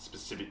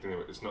specific thing.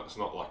 It's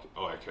not like,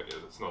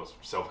 it's not a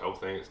self-help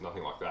thing, it's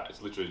nothing like that.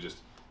 It's literally just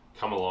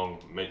come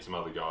along, meet some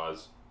other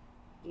guys,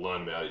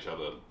 learn about each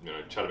other,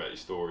 chat about your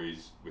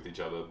stories with each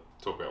other,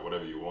 talk about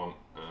whatever you want,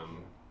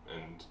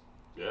 and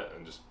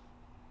just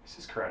it's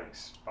just creating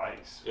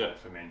space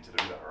for men to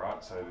do that,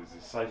 right? So there's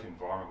this safe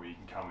environment where you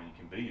can come and you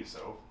can be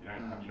yourself. You're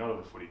not at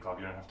a footy club,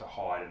 you don't have to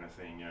hide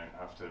anything, you don't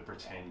have to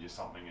pretend you're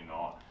something you're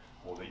not,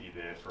 or that you're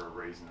there for a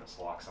reason that's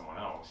like someone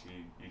else.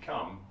 You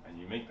come and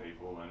you meet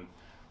people, and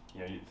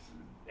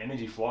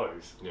energy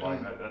flows.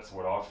 Like that's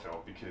what I've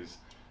felt, because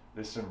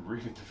there's some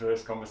really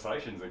diverse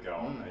conversations that go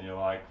on, and you're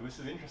like, this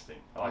is interesting.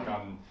 Like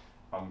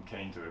I'm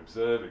keen to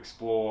observe,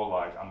 explore,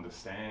 like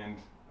understand,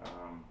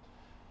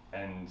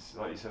 and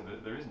like you said,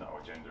 there is no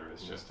agenda.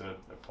 It's just a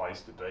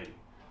place to be,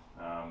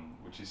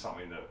 which is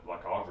something that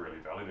like I've really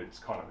valued. It's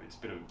a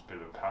bit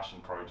of a passion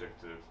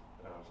project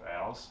of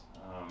ours.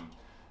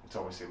 It's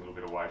obviously a little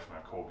bit away from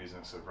our core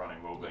business of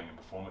running wellbeing and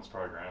performance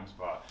programs,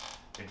 but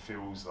it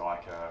feels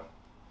like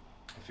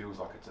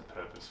it's a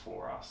purpose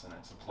for us, and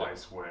it's a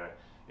place where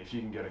if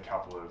you can get a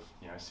couple of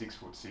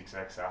 6'6"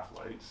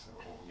 ex-athletes,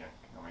 or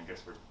I mean, I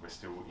guess we're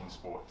still in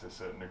sport to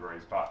certain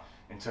degrees, but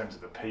in terms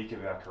of the peak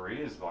of our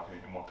careers, like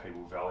in what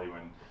people value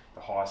in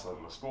the highest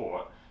level of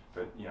sport,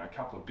 but a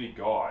couple of big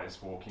guys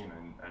walk in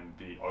and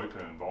be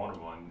open and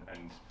vulnerable,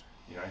 and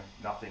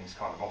nothing's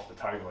kind of off the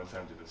table in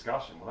terms of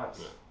discussion. Well,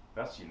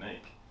 that's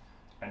unique.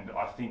 And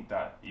I think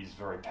that is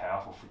very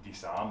powerful for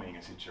disarming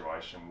a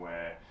situation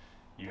where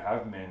you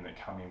have men that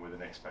come in with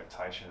an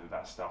expectation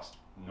that stuff's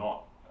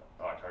not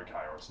like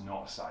okay, or it's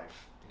not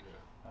safe.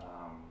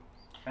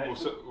 Yeah.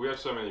 So we have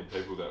so many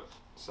people that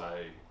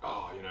say,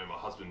 oh, my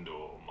husband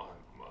or my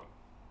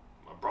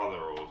brother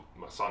or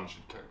my son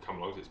should come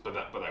along to this, but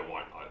they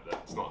won't. Like,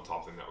 that's not the type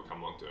of thing that will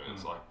come along to it. And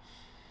it's like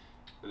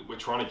we're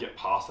trying to get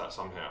past that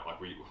somehow. Like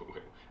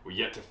we're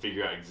yet to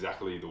figure out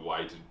exactly the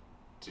way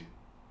to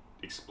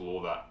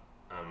explore that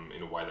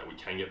in a way that we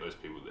can get those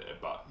people there.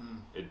 But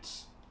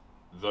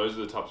those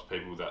are the types of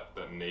people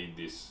that need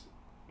this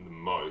the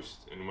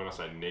most. And when I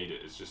say need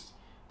it, it's just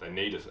they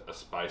need a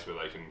space where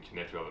they can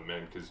connect with other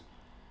men, because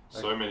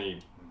so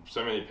many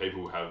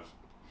people have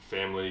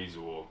families,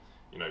 or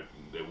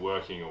they're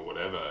working or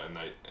whatever,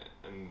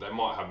 and they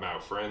might have male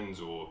friends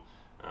or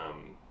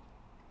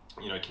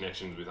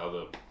connections with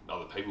other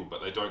people,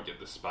 but they don't get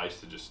the space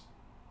to just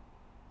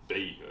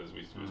be, as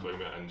we were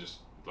talking about, and just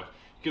like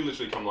you could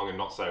literally come along and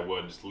not say a word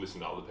and just listen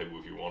to other people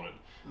if you wanted,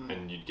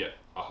 and you'd get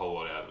a whole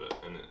lot out of it,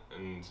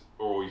 and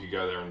or you could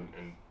go there and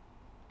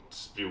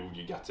spill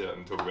your guts out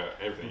and talk about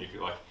everything. If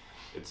you like,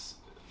 it's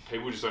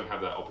people just don't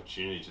have that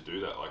opportunity to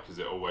do that, like because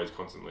they're always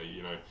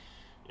constantly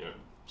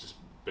just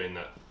being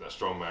that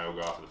strong male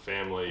guy for the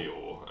family,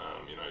 or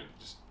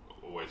just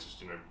always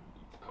just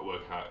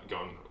work hard,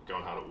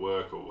 going hard at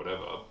work or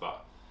whatever.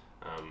 But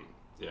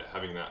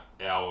having that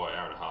hour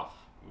and a half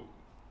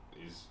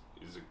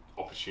is an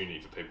opportunity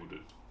for people to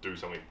do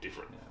something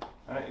different.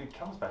 And it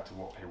comes back to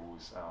what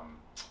people's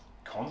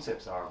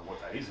concepts are of what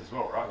that is as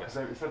well, right? Because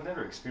if they've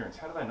never experienced,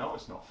 how do they know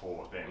it's not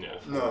for them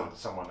or for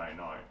someone they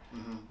know?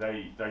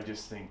 They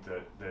just think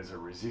that there's a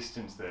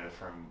resistance there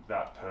from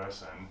that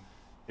person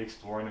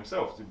exploring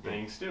themselves, to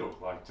being still,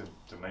 like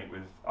to meet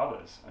with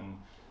others, and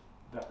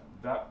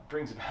that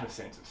brings about a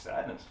sense of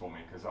sadness for me,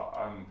 because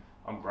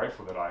I'm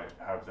grateful that I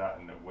have that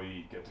and that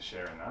we get to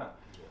share in that.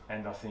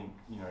 And I think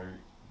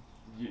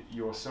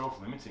you're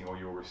self-limiting, or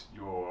you're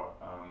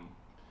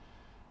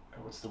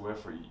what's the word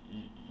for it?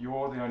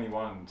 You're the only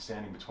one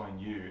standing between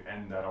you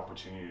and that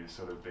opportunity to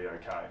sort of be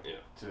okay,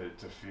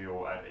 to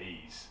feel at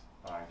ease,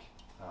 like,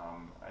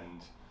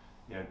 and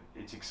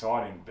it's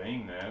exciting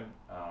being there,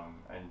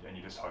 and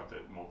you just hope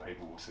that more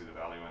people will see the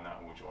value in that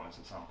and will join us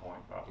at some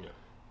point. But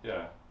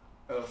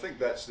and I think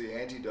that's the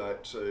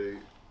antidote to,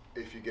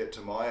 if you get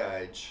to my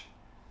age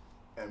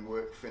and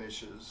work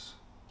finishes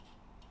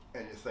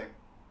and you think,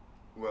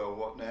 well,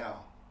 what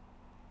now?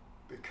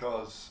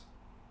 Because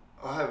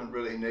I haven't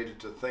really needed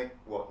to think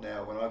what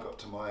now. When I got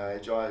to my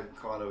age, I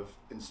kind of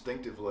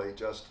instinctively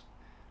just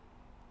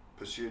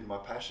pursued my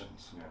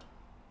passions.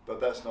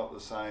 But that's not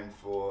the same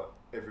for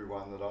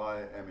everyone that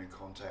I am in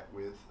contact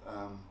with.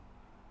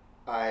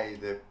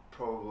 They're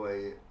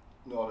probably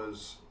not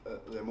as,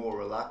 they're more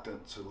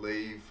reluctant to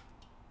leave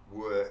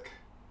work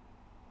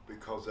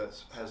because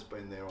that has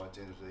been their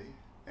identity,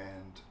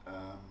 and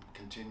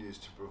continues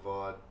to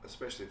provide,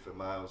 especially for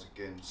males,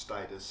 again,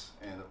 status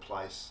and a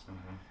place.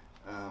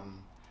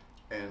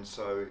 And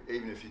so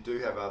even if you do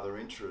have other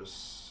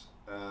interests,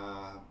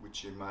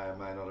 which you may or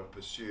may not have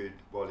pursued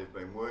while you've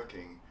been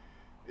working,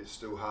 it's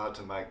still hard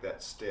to make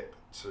that step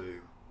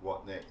to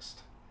what next,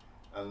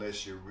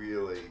 unless you're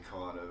really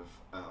kind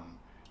of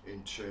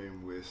in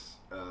tune with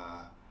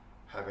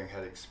having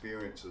had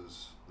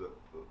experiences,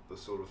 the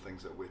sort of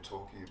things that we're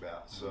talking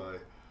about. So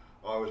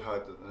I would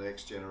hope that the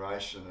next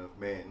generation of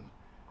men,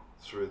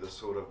 through the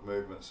sort of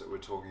movements that we're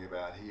talking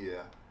about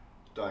here,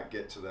 don't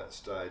get to that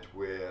stage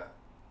where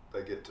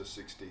they get to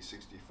 60,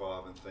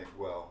 65 and think,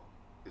 well,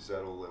 is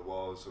that all there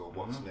was, or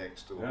what's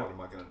next, or what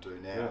am I going to do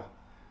now?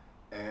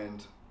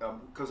 And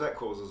because that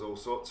causes all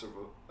sorts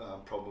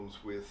of problems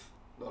with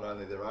not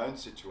only their own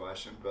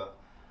situation, but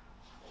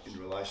in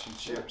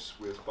relationships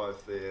with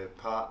both their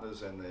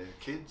partners and their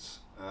kids.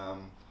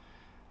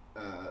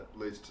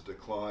 Leads to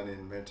decline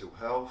in mental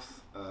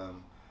health.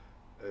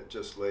 It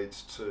just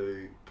leads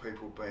to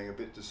people being a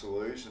bit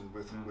disillusioned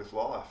with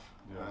life.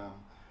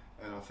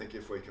 And I think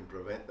if we can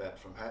prevent that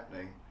from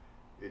happening,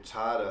 it's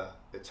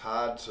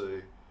hard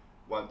to,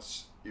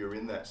 once you're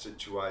in that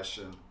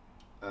situation,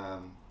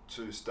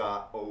 to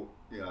start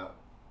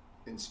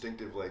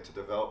instinctively to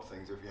develop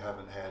things if you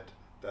haven't had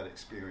that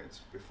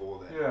experience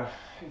before then. Yeah,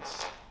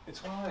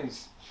 it's one of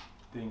these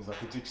things, like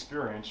it's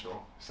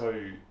experiential. So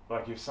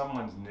like if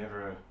someone's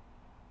never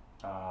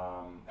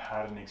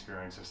had an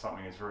experience of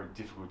something, it's very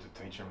difficult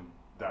to teach them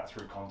that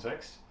through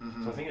context.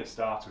 Mm-hmm. So I think it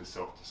starts with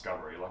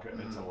self-discovery. Like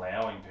it's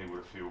allowing people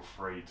to feel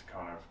free to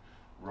kind of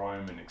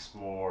roam and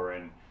explore,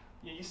 and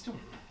you're still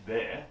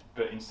there,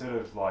 but instead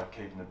of like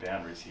keeping the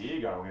boundaries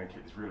here, going, we're going to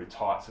keep this really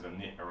tight sort of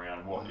knit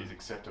around what is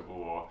acceptable,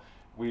 or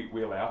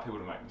we allow people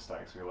to make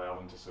mistakes. We allow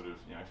them to sort of,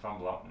 you know,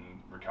 fumble up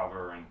and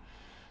recover,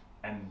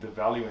 and the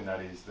value in that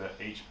is that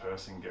each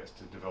person gets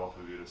to develop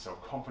a bit of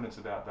self-confidence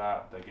about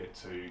that. They get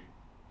to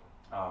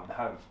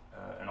have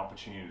an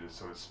opportunity to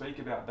sort of speak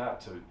about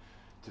that,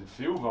 to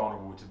feel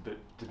vulnerable,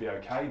 to be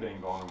okay being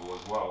vulnerable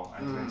as well,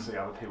 and to then see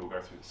other people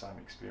go through the same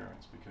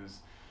experience, because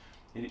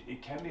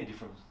it can be a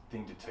different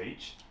thing to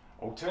teach.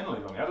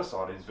 Alternatively, on the other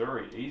side, it's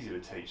very easy to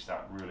teach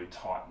that really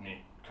tight-knit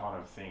kind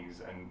of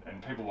things,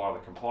 and people either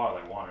comply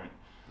or they won't.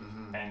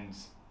 And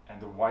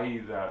the way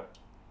that,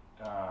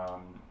 I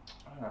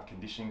don't know if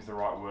conditioning is the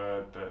right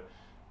word, but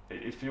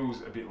it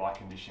feels a bit like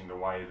conditioning, the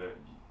way that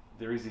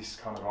there is this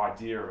kind of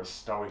idea of a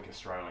stoic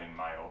Australian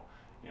male,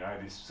 you know,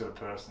 this sort of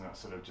person that's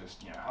sort of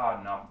just, you know,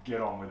 harden up,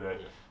 get on with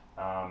it,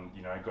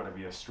 you know, got to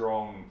be a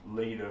strong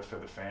leader for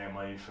the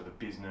family, for the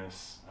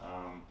business,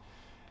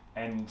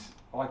 and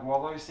like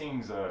while those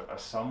things are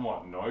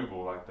somewhat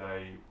noble, like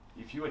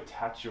if you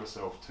attach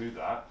yourself to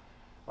that,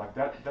 like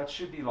that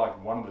should be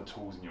like one of the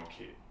tools in your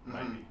kit,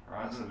 maybe,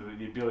 right? So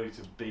the ability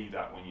to be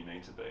that when you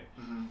need to be,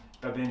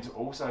 but then to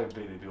also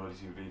be the ability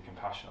to be a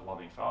compassionate,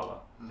 loving father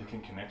that can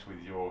connect with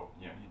your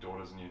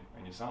daughters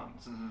and your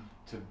sons,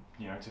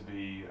 to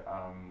be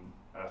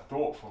a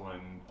thoughtful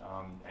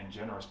and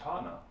generous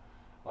partner.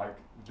 Like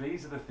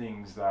these are the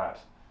things that,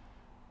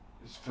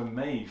 for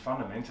me,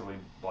 fundamentally,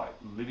 like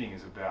living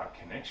is about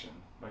connection.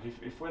 Like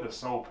if we're the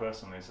sole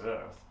person on this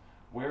earth,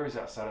 where is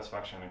that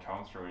satisfaction going to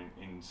come through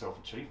in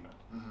self-achievement?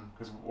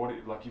 Because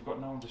you've got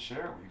no one to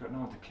share it with, you've got no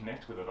one to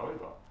connect with it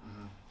over.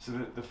 So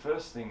the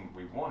first thing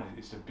we want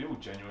is to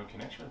build genuine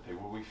connection with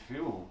people where we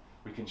feel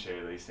we can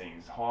share these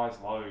things, highs,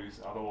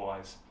 lows,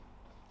 otherwise,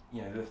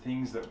 you know, the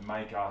things that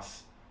make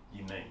us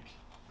unique.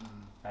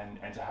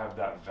 And to have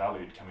that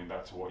valued, coming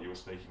back to what you were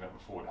speaking about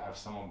before, to have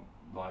someone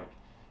like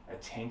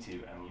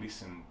attentive and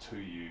listen to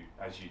you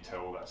as you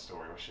tell that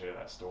story or share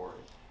that story.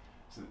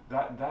 So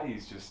that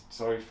is just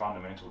so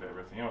fundamental to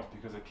everything else,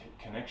 because a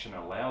connection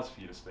allows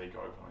for you to speak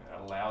openly.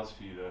 It allows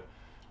for you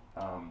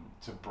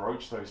to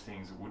broach those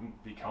things that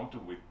wouldn't be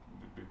comfortable with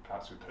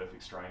perhaps with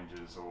perfect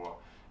strangers, or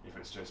if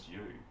it's just you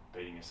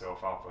beating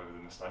yourself up over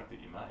the mistake that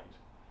you made.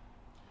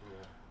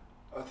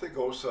 I think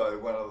also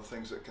one of the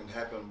things that can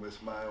happen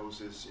with males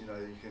is, you know,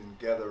 you can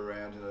gather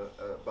around in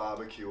a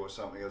barbecue or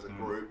something as a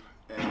group,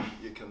 and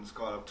you can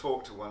kind of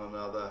talk to one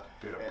another.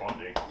 Bit of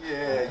bonding.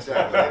 Yeah,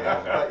 exactly.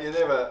 But you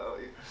never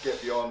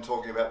get beyond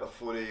talking about the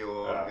footy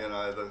or you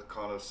know, the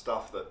kind of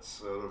stuff that's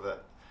sort of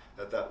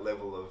at that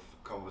level of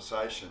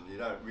conversation. You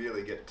don't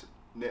really get to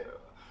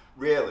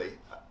rarely,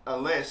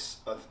 unless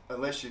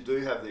you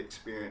do have the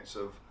experience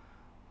of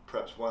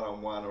perhaps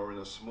one-on-one or in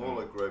a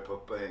smaller group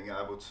of being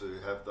able to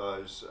have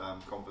those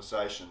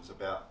conversations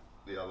about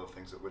the other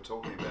things that we're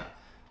talking about.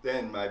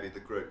 Then maybe the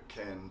group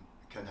can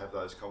have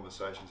those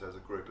conversations as a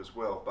group as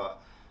well.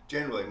 But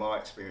generally my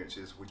experience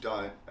is we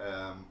don't.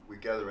 We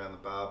gather around the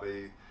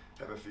barbie,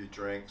 have a few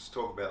drinks,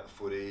 talk about the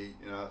footy,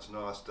 you know, it's a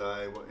nice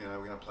day, you know,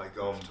 we're going to play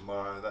golf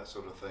tomorrow, that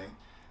sort of thing.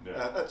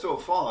 That's all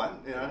fine,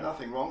 you know,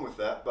 nothing wrong with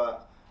that,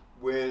 but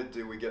where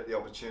do we get the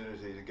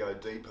opportunity to go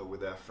deeper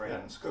with our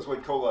friends? Because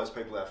we'd call those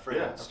people our friends.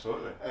 Yeah,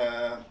 absolutely.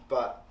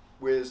 But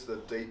where's the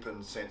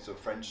deepened sense of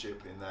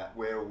friendship in that?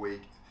 Where are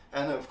we?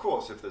 And of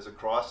course, if there's a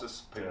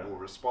crisis, people will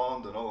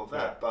respond and all of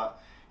that.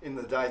 But in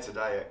the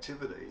day-to-day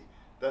activity,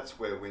 that's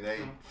where we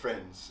need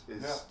friends,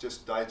 is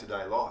just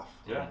day-to-day life.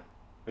 Yeah.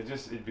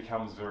 It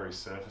becomes very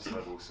surface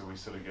level, so we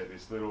sort of get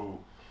this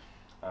little,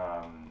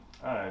 I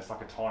don't know, it's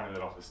like a tiny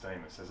little off the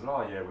steam that says,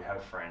 oh yeah, we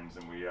have friends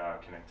and we are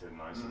connected and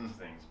those sorts of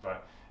things.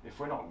 But if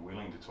we're not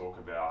willing to talk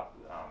about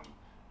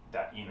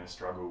that inner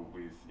struggle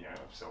with, you know,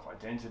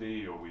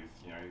 self-identity, or with,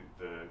 you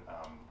know,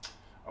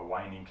 a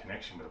waning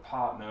connection with a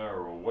partner,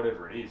 or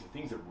whatever it is, the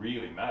things that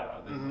really matter,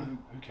 then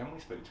who can we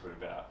speak to it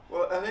about?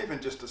 Well, and even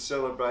just to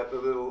celebrate the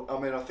little, I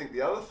mean, I think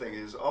the other thing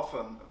is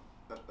often,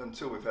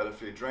 until we've had a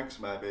few drinks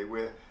maybe,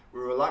 we're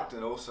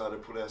reluctant also to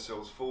put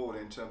ourselves forward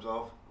in terms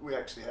of, we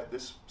actually had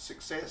this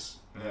success,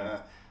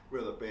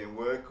 whether it be in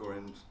work or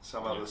in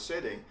some other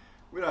setting.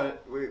 We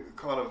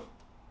kind of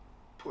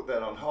put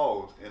that on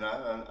hold, you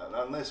know, and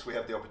unless we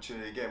have the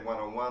opportunity again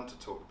one-on-one to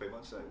talk to people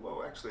and say,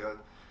 well, actually I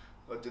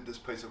did this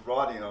piece of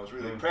writing and I was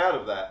really proud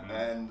of that.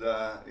 And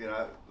you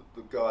know,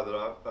 the guy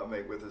that I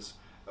meet with is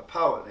a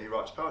poet and he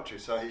writes poetry,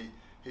 so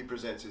he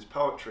presents his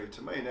poetry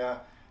to me.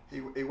 Now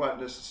he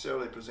won't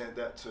necessarily present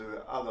that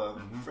to other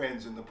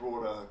friends in the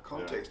broader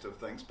context of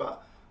things,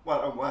 but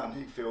one-on-one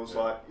he feels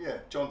like,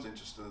 John's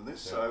interested in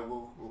this,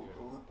 so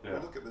we'll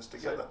look at this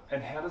together. So,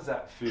 and how does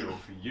that feel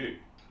for you?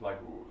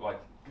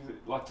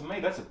 Like to me,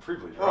 that's a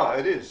privilege, right? Oh,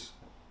 it is.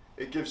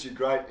 it gives you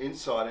great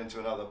insight into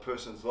another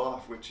person's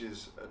life, which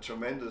is a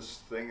tremendous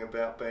thing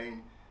about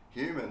being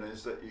human,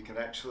 is that you can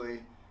actually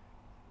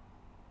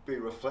be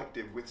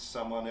reflective with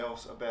someone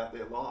else about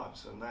their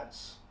lives, and that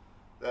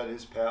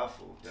is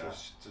powerful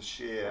to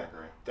share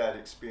that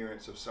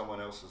experience of someone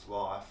else's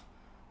life,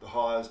 the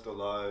highs, the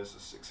lows, the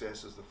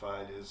successes, the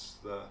failures,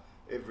 the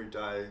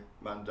everyday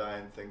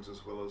mundane things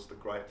as well as the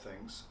great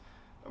things.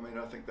 I mean,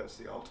 I think that's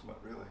the ultimate,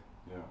 really.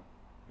 Yeah.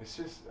 It's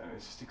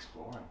just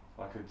exploring.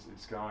 Like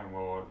it's going,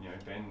 well, you know,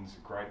 Ben's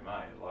a great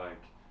mate.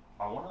 Like,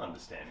 I want to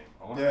understand him.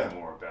 I want to know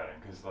more about him,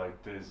 because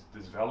like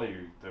there's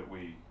value that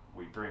we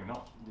bring.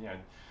 Not, you know,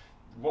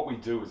 what we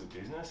do as a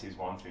business is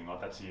one thing.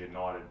 Like, that's a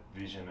united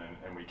vision,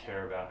 and we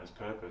care about as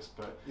purpose.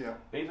 But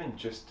even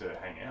just to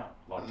hang out,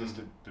 like just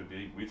to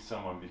be with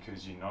someone,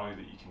 because you know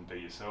that you can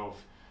be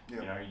yourself. You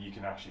know, you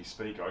can actually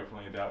speak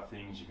openly about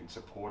things. You can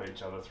support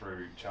each other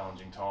through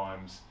challenging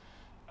times,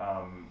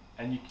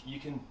 and you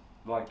can,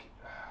 like,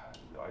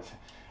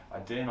 I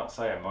dare not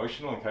say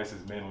emotional, in case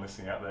there's men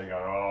listening out there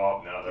going,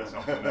 oh no, that's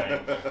not for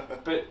me.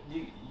 But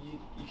you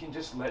can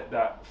just let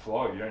that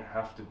flow. You don't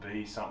have to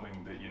be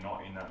something that you're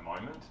not in that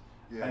moment.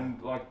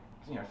 And like,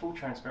 you know, full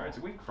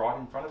transparency, we cried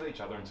in front of each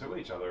other and to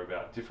each other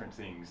about different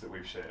things that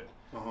we've shared.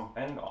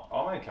 And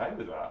I'm okay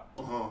with that.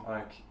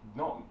 Like,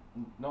 not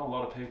a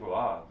lot of people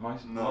are.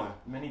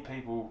 Many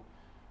people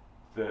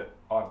that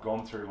I've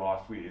gone through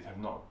life with have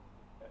not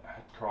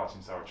had cried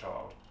since they were a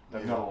child.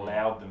 They've not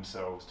allowed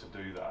themselves to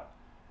do that.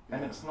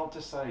 And it's not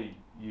to say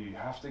you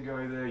have to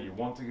go there, you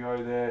want to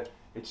go there.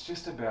 It's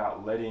just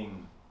about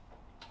letting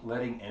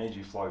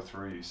energy flow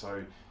through you.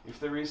 So if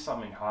there is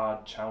something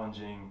hard,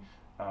 challenging,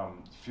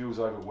 feels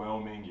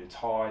overwhelming, you're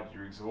tired,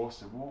 you're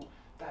exhausted, well,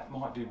 that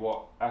might be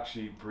what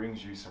actually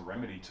brings you some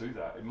remedy to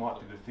that. It might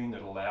be the thing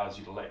that allows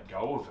you to let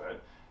go of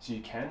it, so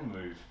you can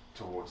move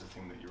towards the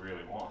thing that you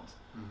really want.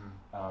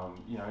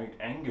 You know,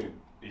 anger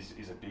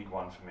is a big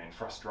one for men.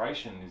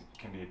 Frustration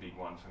can be a big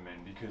one for men,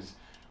 because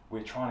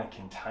we're trying to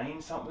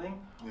contain something,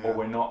 or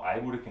we're not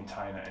able to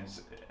contain it,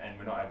 and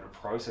we're not able to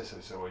process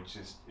it, so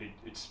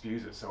it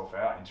spews itself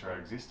out into our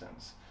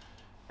existence.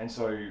 And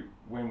so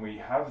when we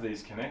have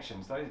these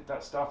connections,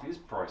 that stuff is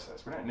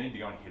processed. We don't need to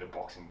go and hit a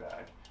boxing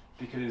bag,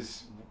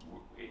 because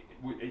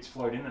it's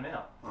flowed in and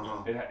out.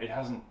 It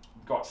hasn't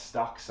got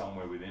stuck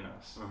somewhere within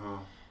us.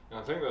 And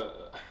I think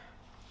that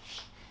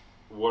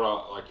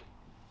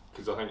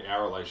because I think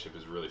our relationship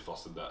has really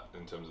fostered that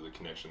in terms of the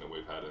connection that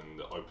we've had and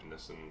the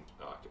openness, and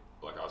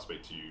like I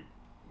speak to you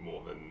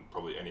more than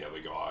probably any other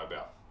guy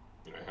about,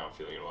 you know, how I'm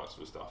feeling and all that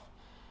sort of stuff.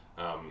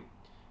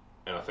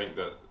 And I think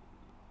that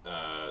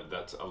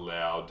that's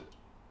allowed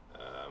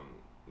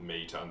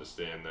me to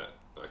understand that,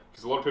 like,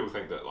 because a lot of people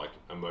think that like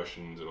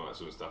emotions and all that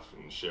sort of stuff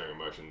and sharing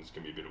emotions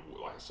can be a bit of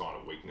like a sign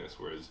of weakness,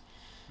 whereas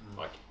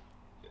like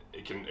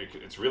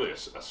it's really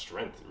a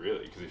strength,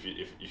 really, because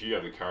if you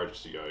have the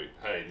courage to go,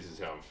 hey, this is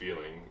how I'm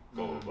feeling,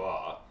 blah blah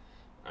blah,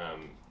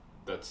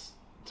 that's,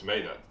 to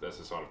me, that's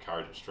a sign of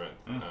courage and strength.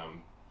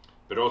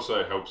 But it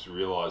also helps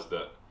realize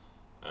that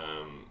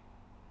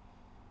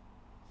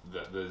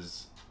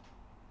that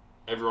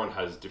everyone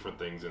has different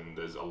things, and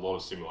there's a lot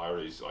of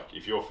similarities. Like,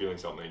 if you're feeling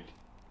something,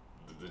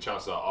 the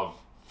chances are I've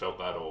felt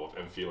that or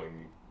am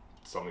feeling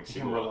something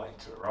similar. You can relate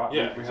to it, right?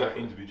 Yeah, we have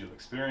individual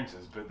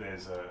experiences, but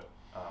there's a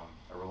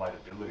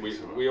relatability to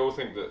it. We all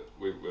think that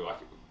we're like,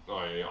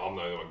 oh, yeah, I'm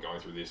the only one going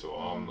through this, or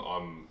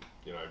I'm,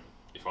 you know,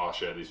 if I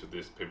share this with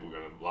this, people are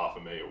going to laugh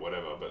at me or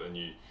whatever. But then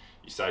you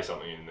say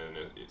something, and then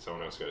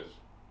someone else goes,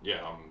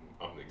 yeah,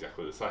 I'm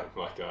exactly the same.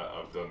 Like,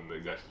 I've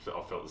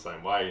felt the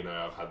same way. You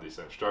know, I've had these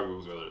same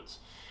struggles, whether it's,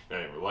 you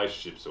know, in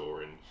relationships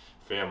or in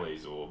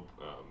families or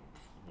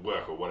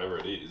work or whatever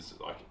it is.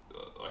 Like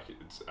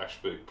it's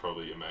actually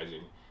probably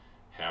amazing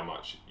how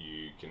much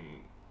you can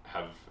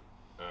have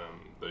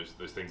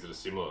those things that are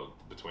similar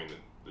between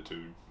the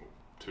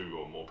two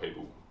or more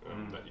people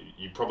that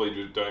you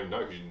probably don't even know,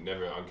 because you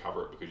never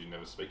uncover it because you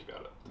never speak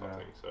about it. Type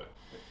thing. So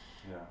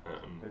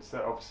it's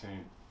that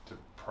opportunity to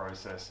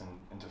process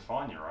and to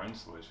find your own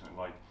solution.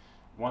 Like,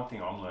 one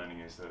thing I'm learning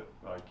is that,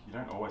 like, you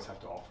don't always have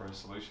to offer a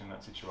solution in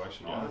that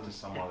situation either to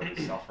someone that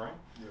is suffering.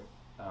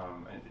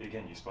 And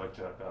again, you spoke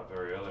about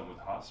very early on with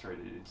Heart Street.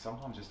 It's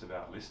sometimes just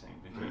about listening,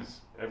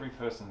 because every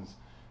person's,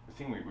 the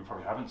thing we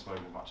probably haven't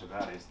spoken much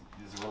about is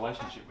there's a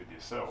relationship with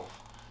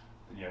yourself.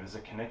 You know, there's a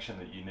connection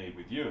that you need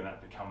with you, and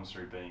that becomes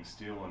through being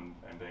still and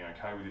being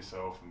okay with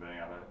yourself, and being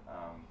able to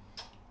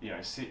you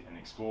know, sit and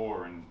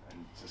explore and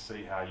to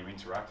see how you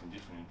interact in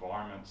different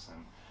environments,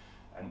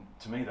 and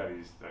to me that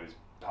is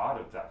part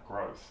of that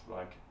growth.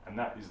 Like, and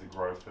that is the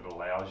growth that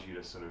allows you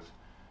to sort of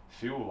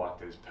feel like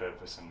there's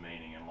purpose and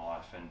meaning in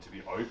life, and to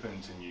be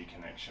open to new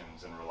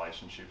connections and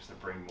relationships that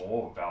bring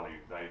more value.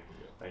 They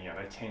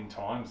 10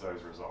 times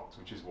those results,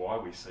 which is why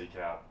we seek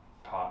out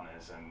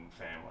partners and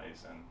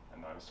families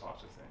and those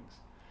types of things.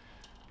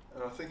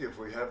 And I think if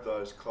we have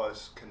those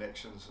close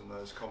connections and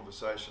those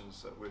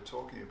conversations that we're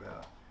talking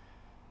about,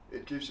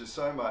 it gives you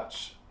so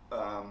much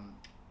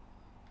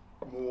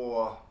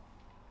more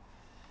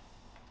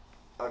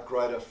a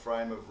greater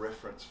frame of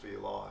reference for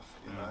your life,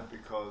 you know,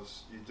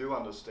 because you do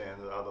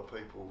understand that other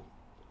people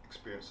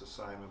experience the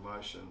same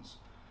emotions,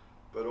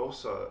 but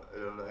also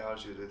it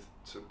allows you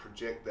to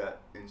project that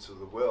into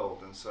the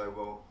world and say,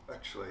 well,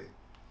 actually,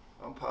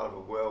 I'm part of a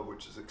world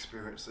which is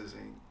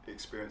experiencing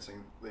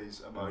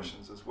these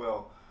emotions as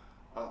well.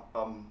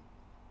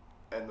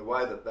 And the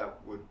way that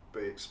would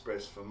be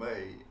expressed for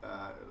me,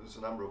 there's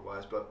a number of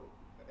ways, but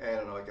Anne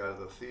and I go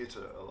to the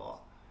theatre a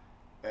lot,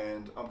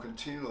 and I'm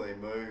continually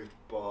moved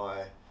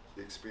by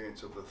the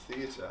experience of the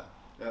theatre.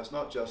 Now, it's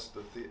not just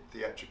the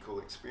theatrical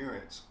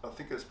experience. I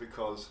think it's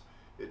because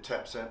it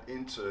taps out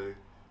into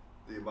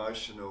the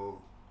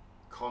emotional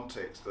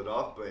context that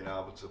I've been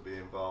able to be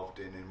involved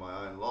in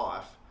my own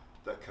life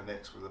that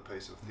connects with a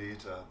piece of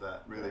theatre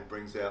that really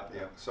brings out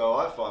the... So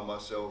I find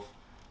myself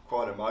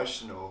quite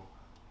emotional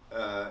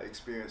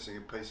experiencing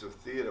a piece of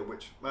theatre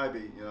which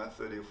maybe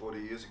 30 or 40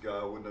 years ago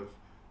I wouldn't have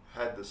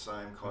had the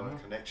same kind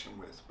of connection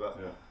with, but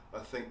I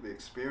think the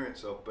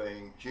experience of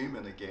being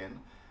human again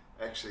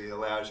actually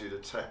allows you to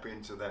tap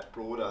into that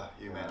broader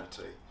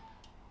humanity.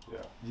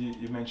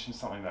 You mentioned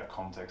something about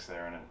context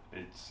there,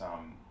 and it's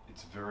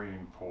a very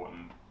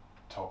important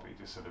topic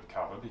to sort of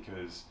cover,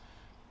 because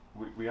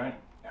we don't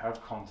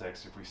have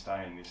context if we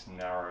stay in this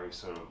narrow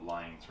sort of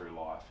lane through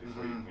life. If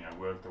we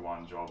work the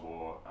one job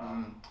or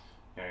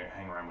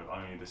hang around with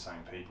only the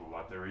same people,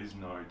 like there is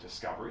no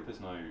discovery, there's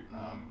no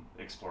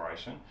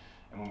exploration.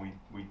 And when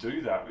we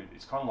do that,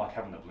 it's kind of like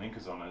having the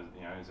blinkers on.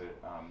 As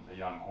a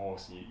young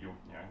horse,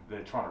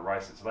 they're trying to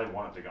race it, so they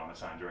want it to go in the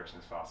same direction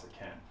as fast as it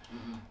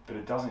can. But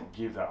it doesn't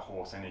give that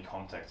horse any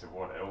context of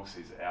what else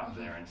is out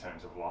there in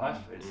terms of life.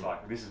 It's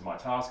like, this is my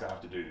task, I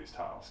have to do this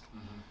task.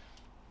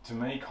 To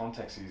me,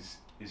 context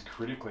is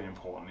critically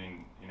important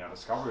in our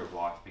discovery of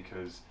life,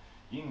 because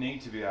you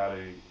need to be able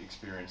to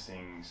experience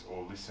things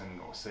or listen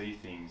or see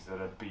things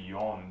that are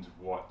beyond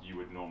what you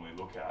would normally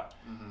look at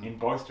in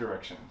both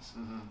directions.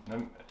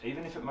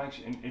 Even if it makes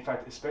you, in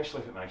fact,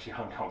 especially if it makes you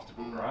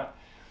uncomfortable, right?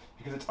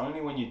 Because it's only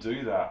when you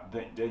do that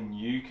then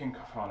you can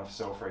kind of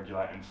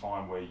self-regulate and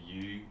find where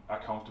you are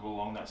comfortable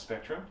along that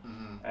spectrum.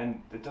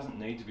 And it doesn't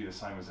need to be the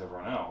same as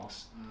everyone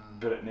else,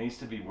 but it needs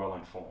to be well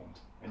informed.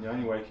 And the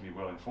only way it can be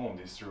well informed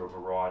is through a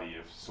variety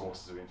of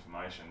sources of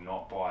information,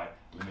 not by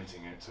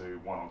limiting it to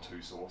one or two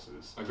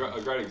sources. A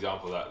great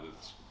example of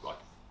that's like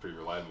pretty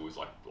relatable is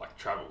like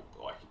travel.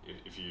 Like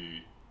if you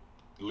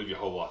live your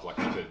whole life, like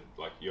you said,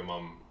 like your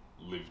mum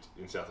lived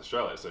in South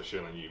Australia, so she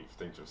only knew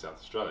things from South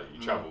Australia. You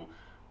travel,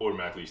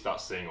 automatically you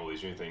start seeing all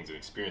these new things and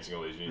experiencing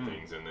all these new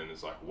things, and then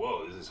it's like,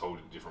 whoa, there's this whole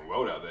different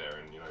world out there,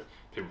 and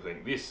people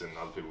think this and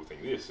other people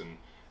think this, and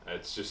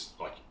it's just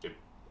like it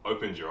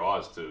opens your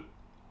eyes to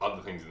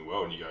other things in the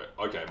world, and you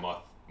go, okay, my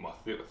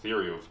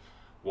theory of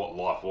what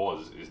life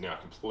was is now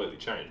completely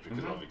changed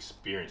because I've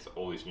experienced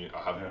all these new.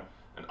 I have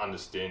an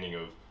understanding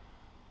of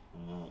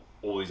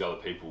all these other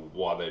people,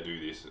 why they do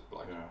this,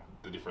 like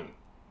the different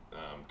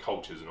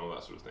cultures and all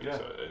that sort of thing.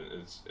 So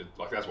it's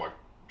like that's why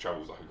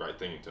travel is like a great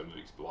thing in terms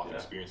of life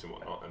experience and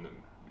whatnot. And then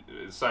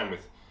it's the same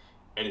with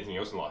anything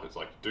else in life. It's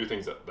like do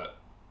things that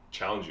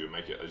challenge you and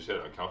make it, as you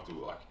said,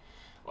 uncomfortable.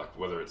 Like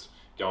whether it's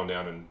going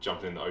down and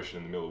jumping in the ocean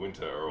in the middle of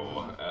winter,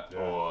 or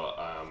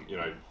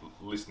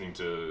listening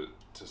to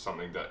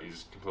something that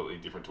is completely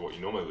different to what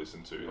you normally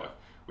listen to. Like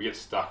we get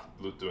stuck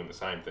doing the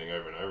same thing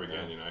over and over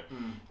again.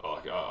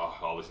 Like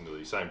I listen to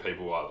these same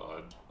people.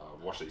 I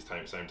watch these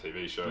same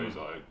TV shows.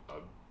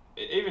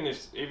 Even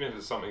if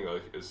it's something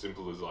like as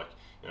simple as like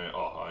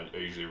I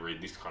usually read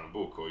this kind of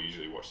book or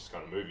usually watch this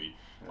kind of movie.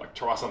 Like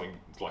try something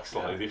like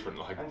slightly different.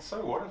 Like, and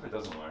so what if it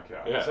doesn't work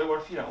out? So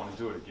what if you don't want to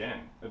do it again?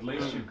 At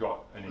least you've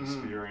got an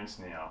experience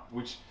now,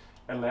 which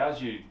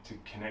allows you to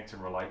connect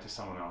and relate to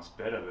someone else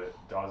better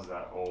that does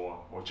that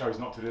or chose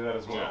not to do that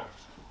as well.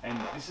 And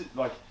this is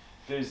like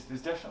there's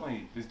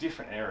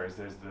different areas.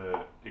 There's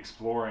the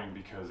exploring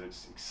because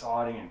it's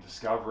exciting and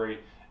discovery,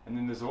 and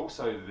then there's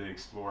also the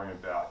exploring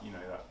about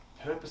that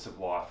purpose of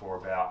life, or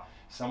about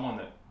someone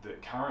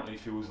that currently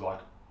feels like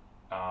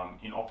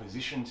in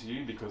opposition to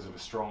you because of a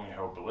strongly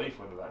held belief,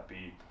 whether that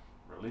be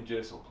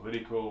religious or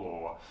political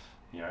or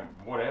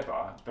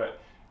whatever. But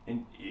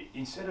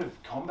instead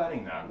of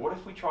combating that, what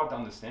if we tried to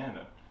understand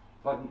it?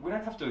 Like we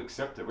don't have to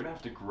accept it, we don't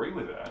have to agree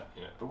with it,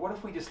 but what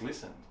if we just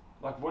listened?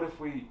 Like what if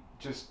we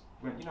just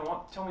went, you know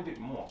what, tell me a bit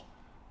more.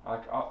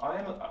 Like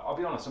I'll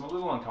be honest, I'm a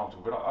little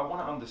uncomfortable, but I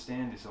want to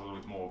understand this a little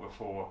bit more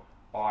before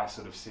I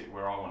sort of sit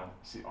where I want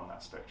to sit on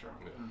that spectrum.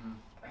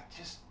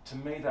 To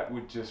me, that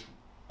would just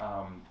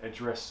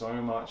address so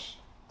much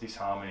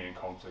disharmony and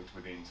conflict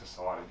within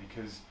society,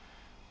 because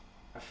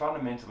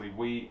fundamentally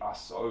we are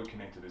so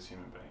connected as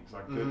human beings.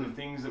 Like the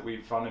things that we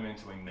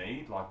fundamentally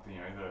need, like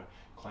the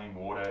clean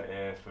water,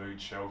 air,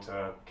 food,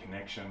 shelter,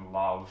 connection,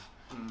 love,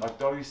 like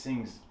those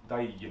things,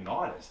 they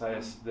unite us.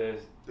 They're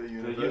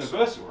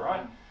universal,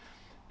 right?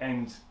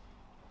 And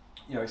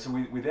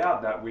so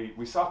without that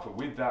we suffer.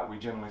 With that we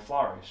generally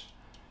flourish.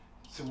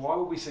 So why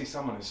would we see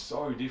someone as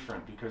so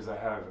different because they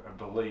have a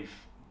belief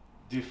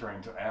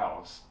differing to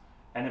ours?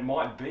 And it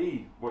might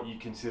be what you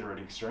consider an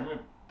extreme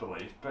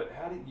belief, but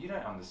you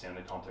don't understand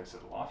the context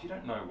of life. You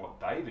don't know what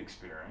they've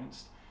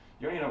experienced.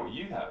 You only know what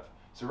you have.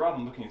 So rather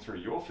than looking through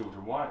your filter,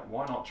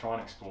 why not try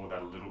and explore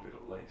that a little bit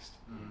at least?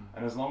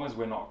 And as long as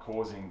we're not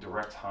causing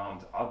direct harm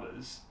to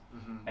others,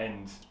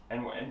 and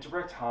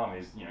direct harm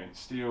is,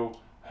 steal,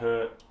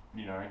 hurt,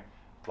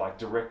 like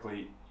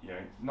directly,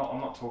 I'm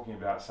not talking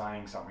about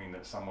saying something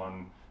that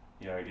someone,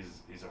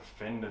 is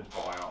offended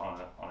by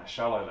on a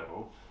shallow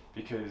level,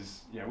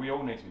 because we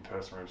all need to be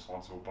personally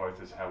responsible,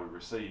 both as how we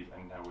receive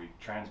and how we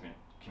transmit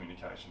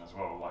communication as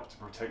well, like to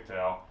protect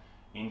our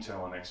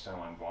internal and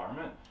external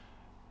environment.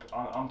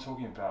 I'm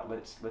talking about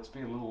let's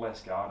be a little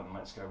less guarded and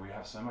let's go, we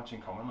have so much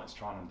in common, let's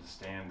try and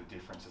understand the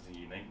differences, the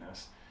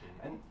uniqueness,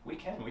 and we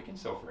can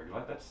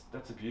self-regulate.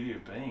 That's the beauty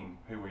of being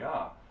who we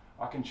are.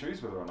 I can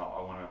choose whether or not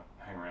I want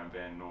to hang around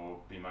Ben or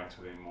be mates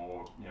with him,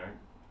 or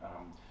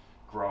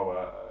grow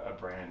a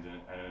brand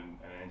and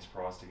an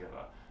enterprise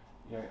together.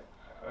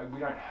 We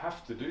don't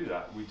have to do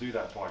that. We do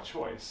that by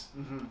choice.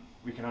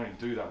 We can only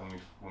do that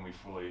when we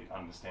fully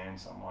understand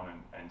someone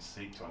and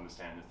seek to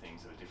understand the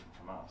things that are different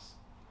from us.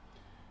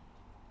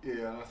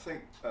 Yeah, and I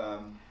think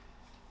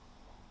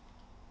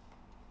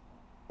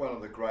one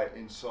of the great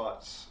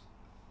insights,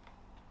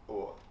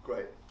 or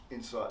great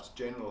insights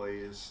generally,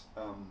 is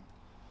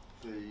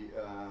the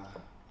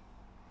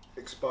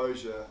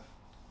exposure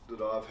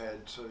that I've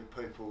had to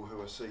people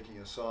who are seeking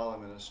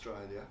asylum in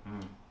Australia,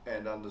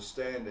 and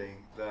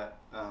understanding that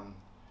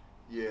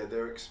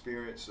their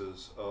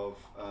experiences of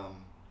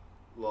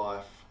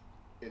life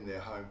in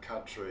their home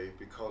country,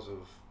 because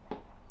of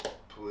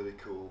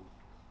political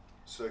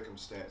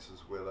circumstances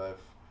where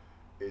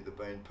they've either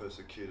been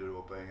persecuted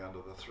or being under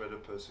the threat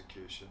of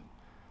persecution.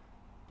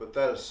 But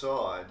that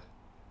aside,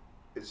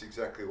 it's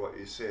exactly what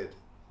you said.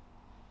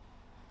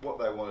 What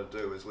they want to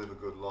do is live a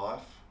good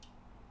life,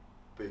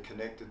 be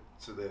connected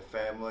to their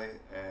family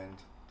and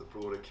the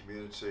broader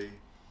community,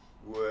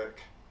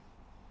 work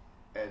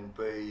and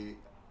be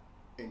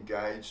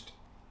engaged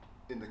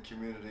in the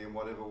community in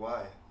whatever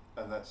way.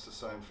 And that's the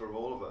same for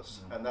all of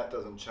us. And that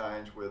doesn't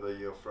change whether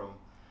you're from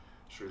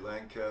Sri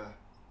Lanka,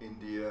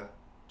 India,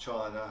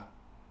 China,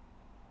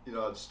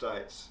 United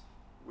States.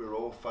 We're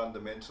all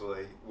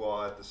fundamentally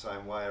wired the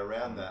same way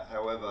around that.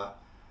 However,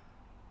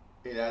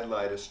 in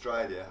Adelaide,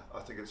 Australia,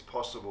 I think it's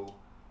possible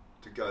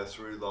to go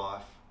through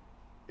life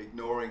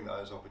ignoring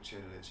those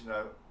opportunities.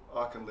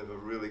 I can live a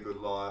really good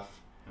life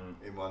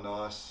in my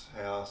nice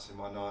house, in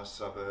my nice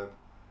suburb,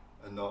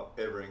 and not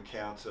ever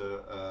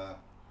encounter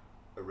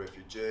a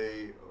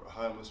refugee or a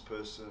homeless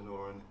person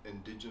or an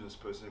Indigenous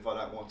person if I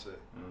don't want to.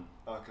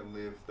 I can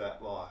live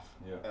that life,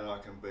 and I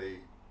can be,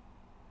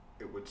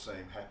 it would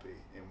seem, happy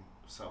in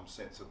some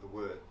sense of the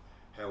word.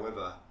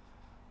 However,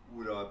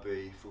 would I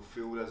be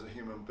fulfilled as a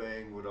human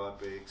being? Would I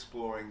be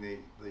exploring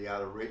the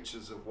outer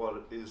reaches of what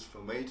it is for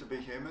me to be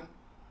human?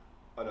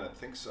 I don't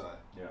think so.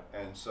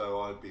 And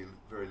so I'd be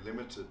very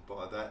limited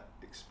by that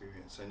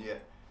experience. And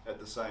yet, at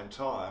the same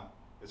time,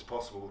 it's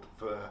possible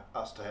for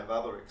us to have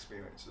other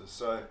experiences.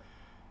 So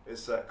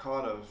it's that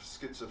kind of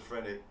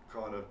schizophrenic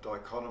kind of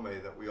dichotomy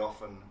that we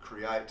often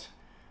create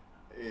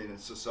in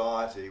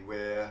society,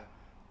 where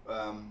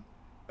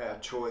our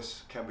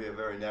choice can be a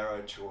very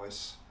narrow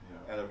choice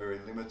and a very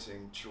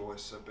limiting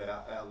choice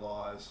about our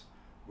lives,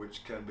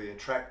 which can be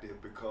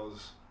attractive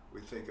because we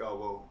think, oh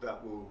well,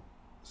 that will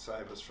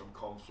save us from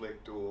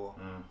conflict or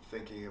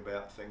thinking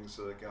about things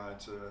that are going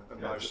to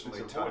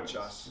emotionally touch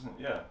us.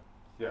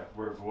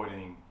 We're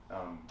avoiding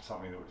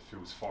something that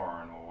feels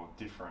foreign or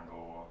different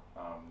or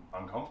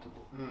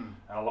uncomfortable. And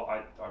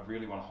I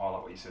really want to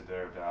highlight what you said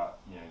there about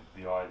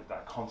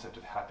that concept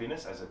of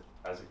happiness as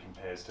it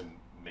compares to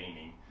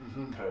meaning,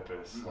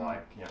 purpose,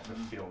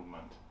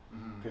 fulfillment.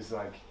 Because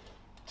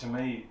to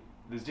me,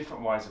 there's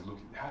different ways of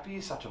looking. Happy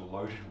is such a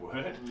loaded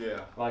word.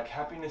 Like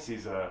happiness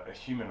is a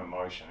human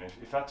emotion.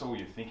 If that's all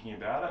you're thinking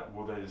about it,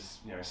 well, there's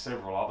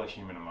several other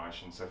human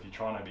emotions. So if you're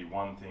trying to be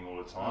one thing all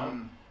the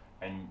time,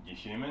 and you're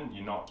human,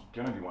 you're not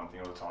going to be one thing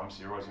all the time,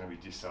 so you're always going to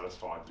be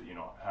dissatisfied that you're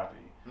not happy.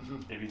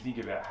 If you think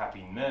about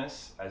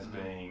happiness as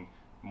being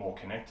more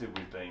connected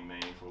with being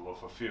meaningful or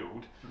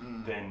fulfilled,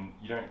 then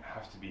you don't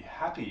have to be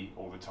happy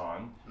all the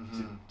time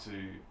to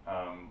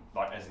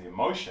as the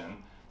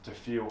emotion to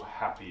feel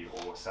happy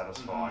or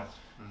satisfied.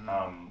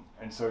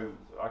 And so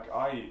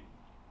I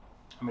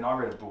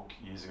read a book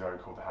years ago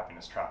called The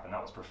Happiness Trap, and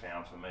that was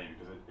profound for me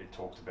because it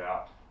talked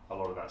about a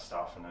lot of that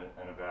stuff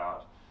and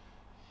about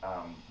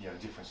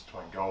difference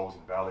between goals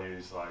and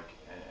values,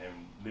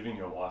 and living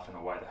your life in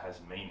a way that has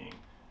meaning.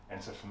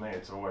 And so for me,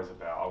 it's always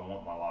about, I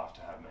want my life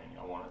to have meaning.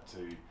 I want it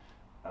to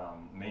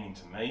meaning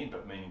to me,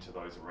 but meaning to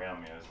those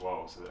around me as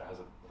well, so that it has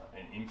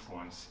an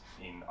influence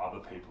in other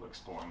people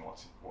exploring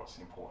what's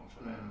important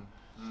for them.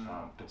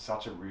 But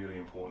such a really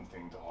important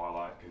thing to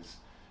highlight, because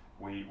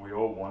we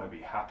all want to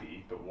be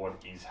happy, but what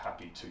is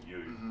happy to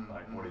you?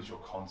 What is your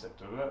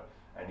concept of it?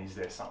 And is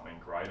there something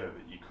greater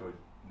that you could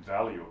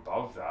value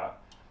above that?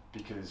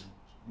 Because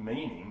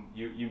meaning,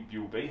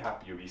 you'll be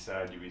happy, you'll be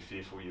sad, you'll be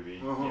fearful, you'll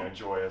be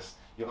joyous.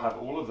 You'll have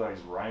all of those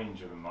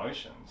range of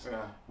emotions,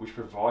 which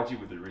provide you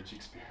with the rich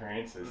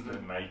experiences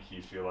that make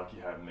you feel like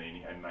you have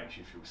meaning and makes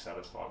you feel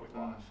satisfied with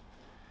life.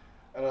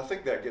 And I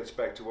think that gets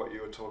back to what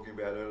you were talking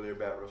about earlier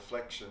about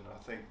reflection.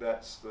 I think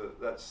that's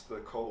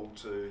the call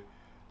to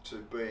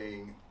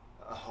being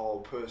a whole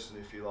person,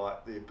 if you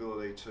like, the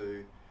ability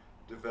to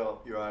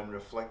develop your own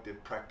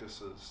reflective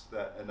practices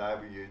that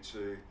enable you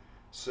to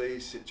see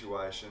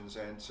situations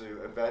and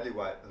to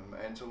evaluate them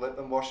and to let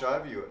them wash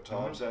over you at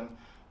times, and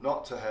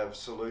not to have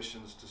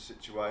solutions to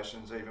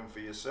situations even for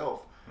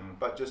yourself,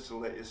 but just to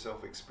let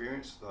yourself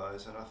experience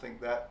those. And I think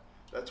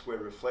that's where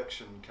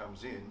reflection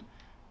comes in,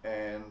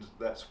 and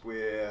that's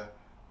where,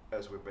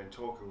 as we've been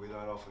talking, we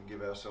don't often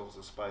give ourselves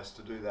the space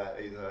to do that,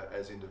 either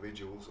as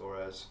individuals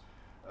or as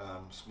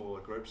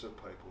smaller groups of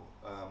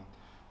people,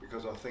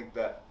 because I think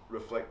that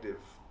reflective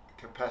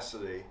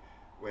capacity,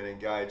 when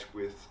engaged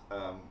with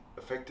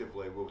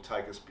effectively, will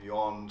take us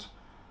beyond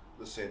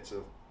the sense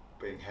of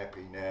being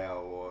happy now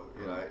or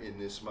in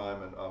this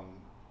moment,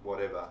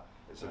 whatever.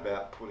 It's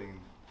about putting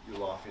your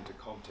life into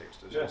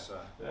context, as you say.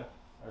 Yeah,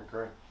 I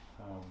agree.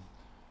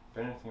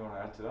 Ben, anything you want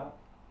to add to that?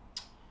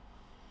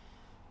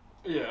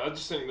 Yeah, I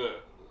just think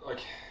that,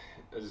 like,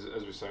 as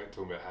we were saying,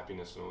 talking about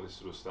happiness and all this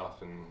sort of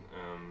stuff, and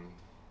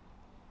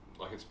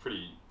like it's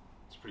pretty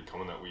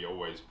common that we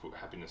always put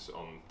happiness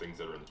on things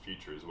that are in the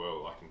future as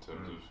well, like in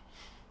terms of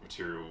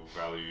material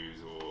values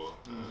or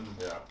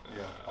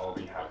I'll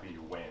be happy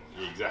when.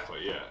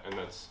 Exactly, yeah, and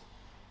that's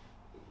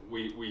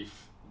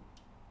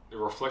the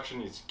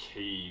reflection is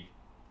key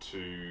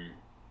to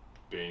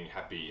being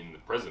happy in the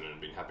present and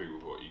being happy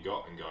with what you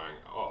got and going,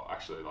 oh,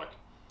 actually, like,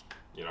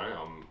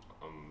 I'm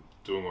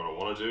doing what I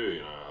want to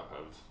do. I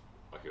have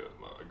like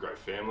a great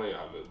family.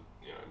 I have a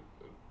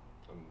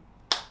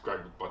great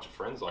bunch of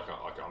friends.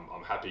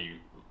 I'm happy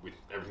with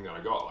everything that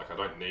I got. Like, I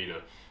don't need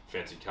a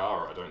fancy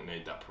car, or I don't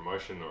need that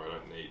promotion, or I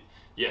don't need.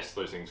 Yes,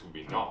 those things will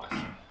be nice,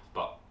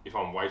 but if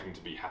I'm waiting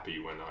to be happy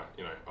when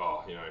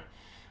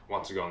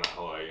once I go on that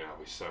holiday, I'll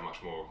be so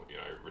much more,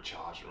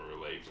 recharged and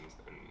relieved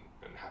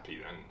and happy.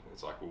 Then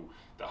it's like, well,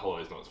 that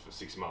holiday's not for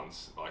 6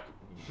 months. Like,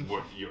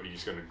 what you're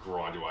just going to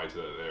grind your way to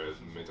there.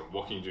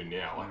 What can you do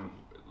now?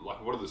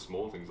 Like, what are the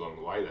small things along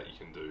the way that you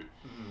can do?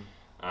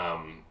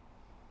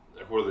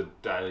 Like, what are the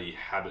daily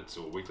habits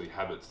or weekly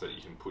habits that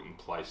you can put in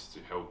place to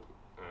help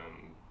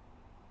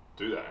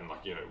do that? And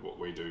what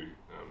we do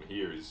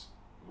here is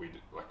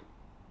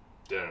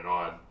Dan and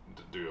I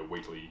do a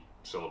weekly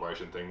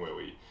celebration thing where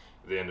we,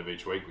 at the end of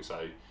each week, we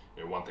say,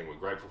 one thing we're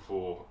grateful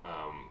for,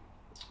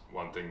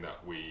 one thing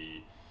that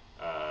we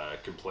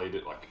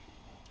completed, like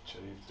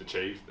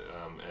achieved,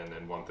 and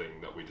then one thing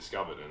that we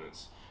discovered. And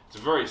it's a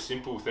very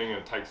simple thing, and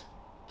it takes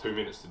 2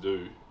 minutes to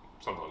do,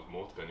 sometimes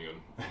more, depending on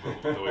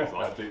what the week's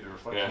like. The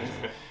reflection.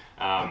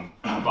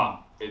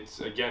 But it's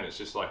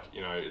just like,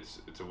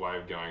 it's a way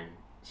of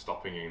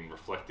stopping and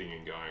reflecting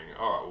and going,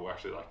 all right, well,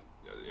 actually, like,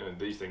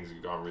 these things are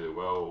going really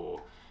well.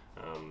 Or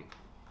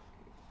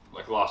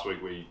like last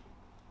week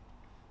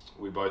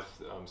we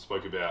both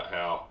spoke about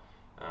how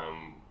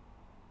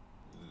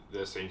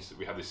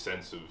we have this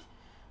sense of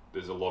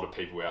there's a lot of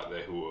people out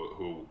there who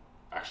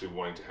are actually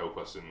wanting to help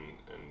us and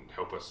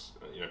help us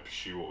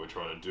pursue what we're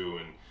trying to do,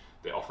 and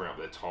they're offering up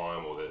their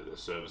time or their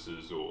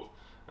services or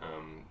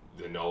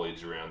their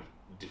knowledge around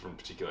different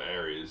particular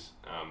areas,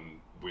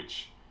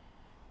 which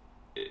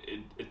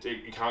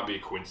it can't be a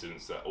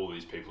coincidence that all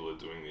these people are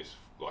doing this,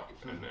 like,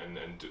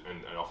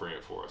 and offering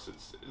it for us.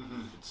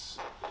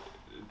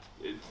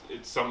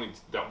 It's something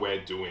that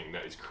we're doing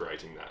that is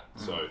creating that.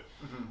 So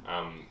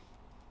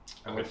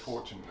and we're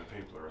fortunate that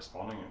people are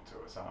responding to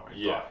us, aren't we?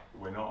 Yeah.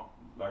 But we're not,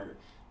 like,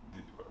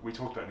 we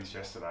talked about this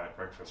yesterday at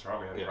breakfast, right?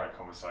 We had a great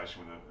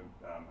conversation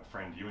with a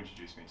friend you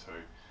introduced me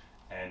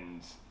to,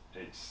 and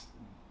it's,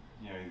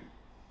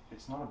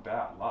 it's not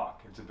about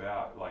luck. It's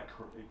about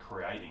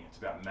creating. It's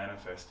about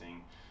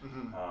manifesting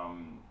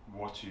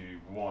what you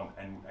want.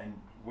 And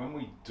when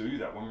we do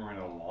that, when we're in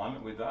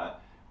alignment with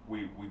that,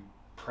 we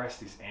press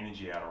this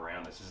energy out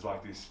around us. It's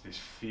like this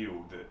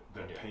field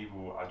that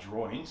people are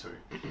drawn into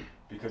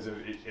because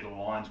it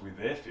aligns with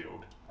their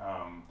field.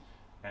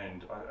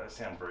 And it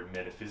sounds very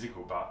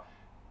metaphysical, but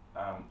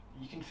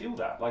you can feel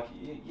that. Like,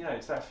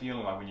 it's that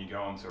feeling like when you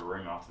go into a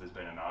room after there's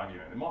been an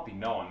argument. There might be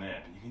no one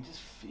there, but you can just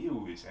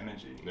feel this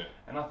energy. Yeah.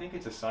 And I think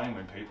it's the same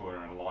when people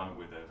are in alignment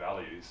with their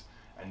values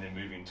and they're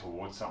moving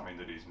towards something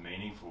that is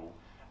meaningful.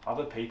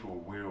 Other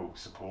people will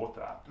support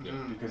that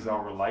because they'll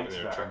relate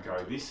to that and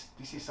go, this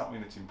is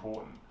something that's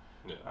important.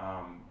 Yeah.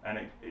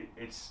 And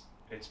it's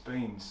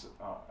been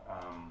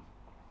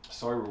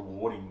so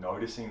rewarding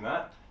noticing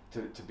that,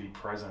 to be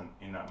present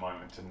in that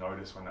moment, to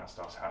notice when that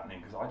stuff's happening,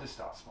 because I just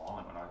start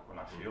smiling when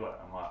I feel it.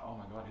 I'm like, oh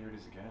my God, here it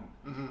is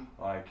again.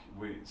 Like,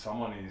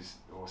 someone is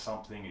or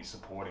something is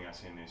supporting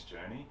us in this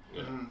journey,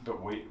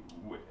 but we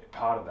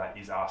part of that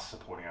is us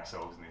supporting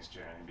ourselves in this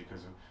journey,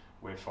 because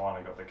we've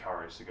finally got the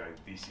courage to go,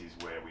 this is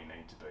where we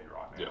need to be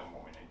right now and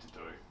what we need to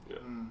do. Yeah.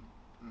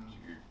 Do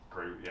you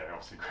agree? Yeah, I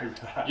obviously agree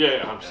with that.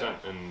 Yeah,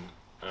 100%.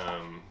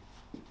 And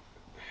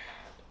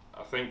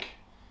I think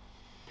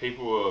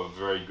people are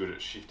very good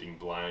at shifting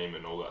blame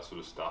and all that sort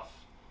of stuff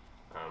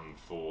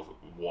for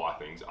why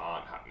things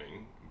aren't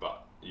happening,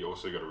 but you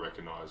also got to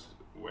recognise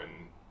when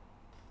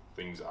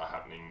things are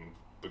happening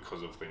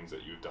because of things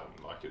that you've done.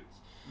 Like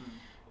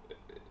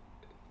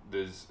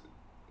there's,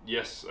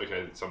 yes,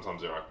 okay,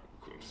 sometimes there are,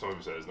 some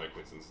people say there's no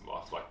coincidence in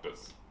life, like, but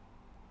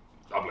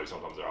I believe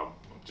sometimes there are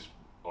just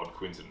odd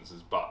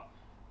coincidences, but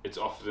it's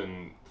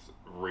often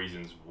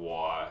reasons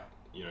why,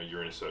 you know,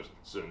 you're in a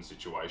certain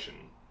situation,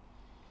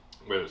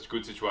 whether it's a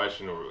good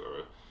situation or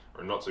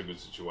a not so good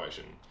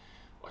situation.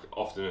 Like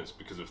often it's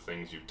because of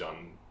things you've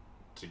done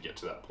to get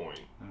to that point,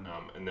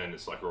 and then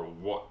it's like, or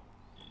what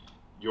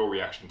your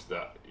reaction to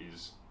that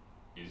is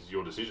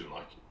your decision.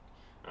 Like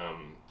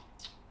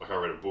I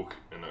read a book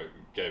and I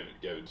gave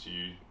it to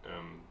you,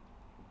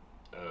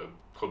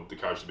 called "The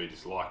Courage to Be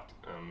Disliked,"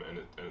 and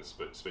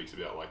it speaks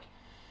about like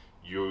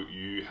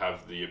you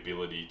have the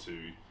ability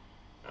to,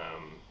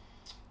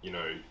 you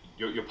know,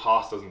 your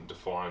past doesn't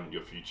define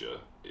your future.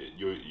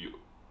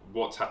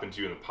 What's happened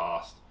to you in the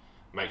past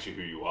makes you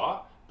who you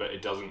are, but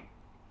it doesn't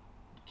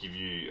give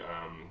you,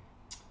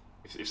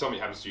 if something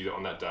happens to you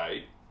on that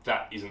day,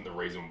 that isn't the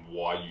reason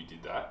why you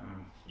did that.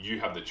 You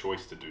have the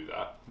choice to do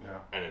that,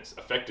 and it's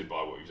affected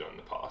by what you've done in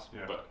the past.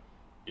 But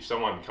if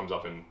someone comes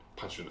up and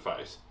punches you in the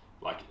face,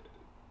 like,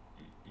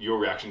 your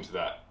reaction to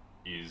that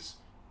is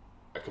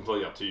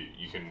completely up to you.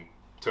 You can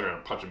turn around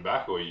and punch them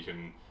back, or you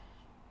can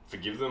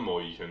forgive them,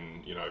 or you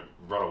can, you know,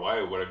 run away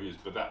or whatever it is.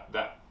 But that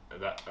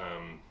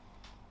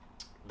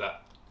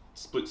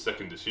split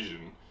second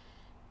decision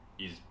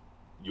is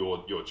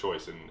your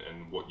choice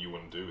and what you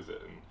want to do with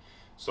it. And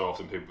so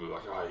often people are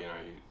like, oh, you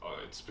know,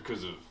 it's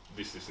because of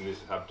this and this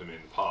has happened to me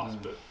in the past,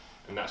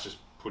 and that's just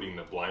putting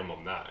the blame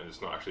on that, and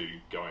it's not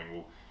actually going,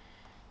 well,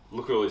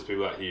 look at all these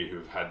people out here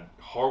who've had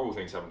horrible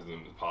things happen to them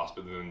in the past,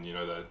 but then, you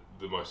know, they're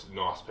the most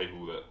nice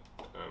people that,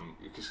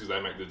 because they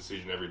make the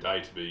decision every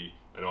day to be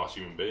a nice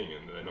human being,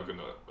 and they're not going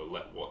to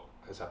let what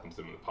has happened to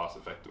them in the past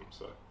affect them.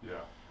 So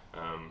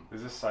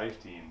there's a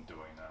safety in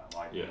doing that,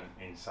 like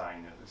in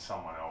saying that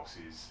someone else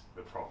is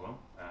the problem,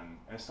 and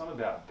it's not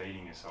about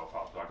beating yourself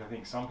up. Like, I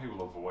think some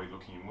people avoid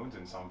looking inwards,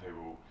 and some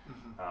people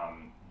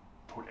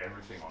put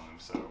everything on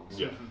themselves.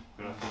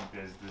 But I think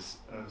there's this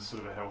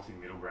sort of a healthy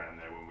middle ground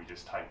there when we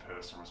just take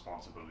personal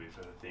responsibility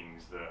for the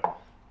things that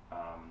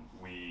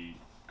we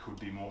could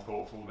be more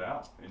thoughtful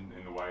about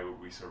in the way that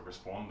we sort of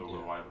respond or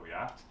the way that we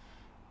act.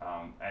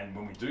 And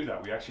when we do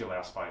that, we actually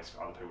allow space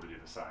for other people to do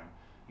the same.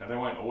 Now, they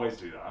won't always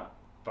do that,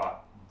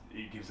 but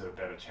it gives it a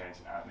better chance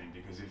of happening,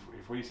 because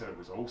if we said it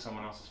was all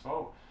someone else's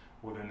fault,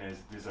 well, then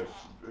there's a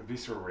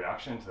visceral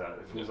reaction to that.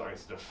 It feels like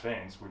it's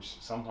defense, which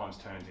sometimes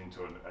turns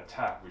into an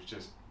attack, which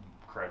just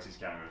creates this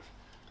game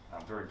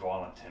of very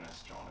violent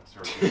tennis, John. It's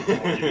very different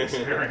from what you've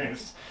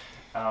experienced.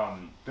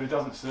 But it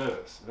doesn't serve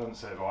us. It doesn't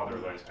serve either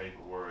of those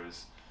people.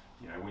 Whereas,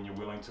 you know, when you're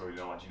willing to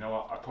acknowledge, you know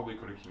what, I probably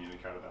could have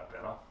communicated that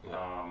better. You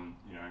know,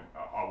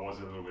 I was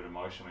a little bit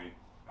emotionally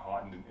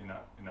heightened in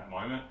that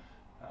moment,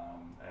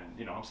 and,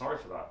 you know, I'm sorry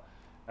for that.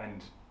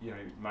 And, you know,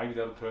 maybe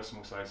the other person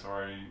will say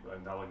sorry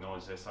and they'll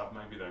acknowledge their stuff.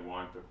 Maybe they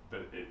won't,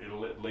 but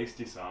it'll at least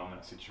disarm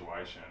that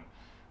situation.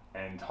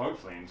 And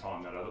hopefully in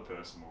time that other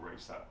person will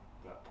reach that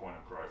point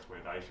of growth where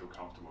they feel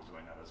comfortable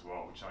doing that as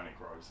well, which only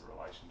grows the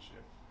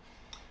relationship.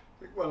 I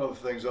think one of the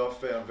things I've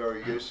found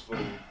very useful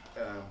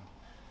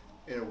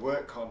in a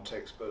work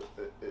context, but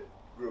it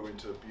grew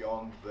into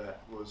beyond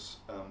that, was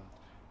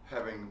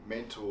having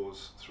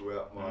mentors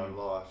throughout my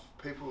life,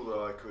 people that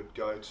I could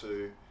go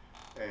to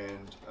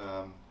and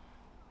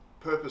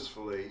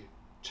purposefully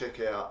check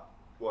out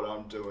what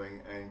I'm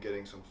doing and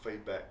getting some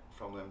feedback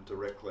from them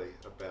directly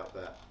about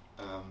that.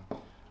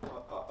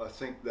 I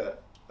think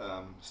that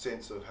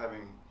sense of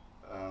having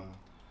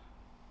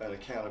an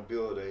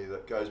accountability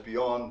that goes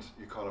beyond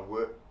your kind of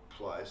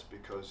workplace,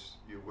 because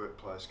your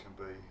workplace can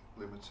be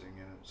limiting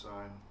in its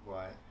own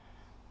way,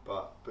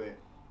 but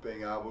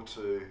being able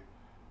to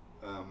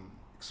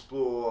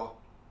explore,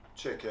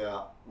 check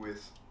out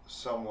with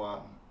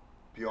someone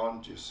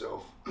beyond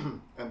yourself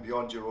and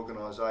beyond your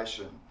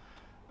organisation,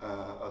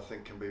 I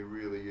think can be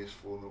really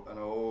useful. And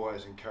I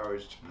always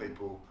encouraged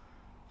people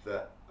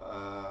that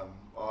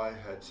I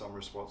had some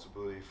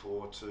responsibility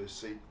for to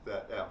seek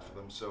that out for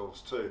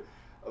themselves too.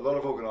 A lot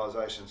of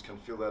organisations can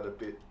feel that a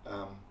bit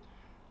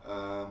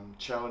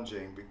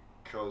challenging,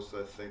 because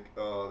they think,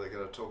 oh, they're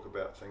going to talk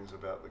about things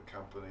about the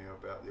company or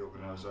about the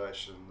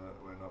organisation that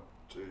we're not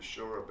too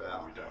sure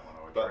about. We don't want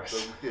to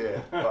address.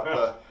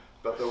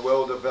 But the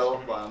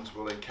well-developed ones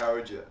will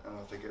encourage it, and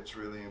I think it's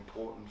really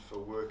important for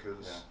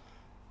workers,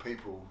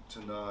 people, to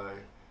know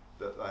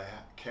that they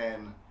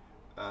can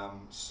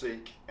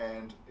seek.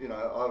 And, you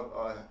know,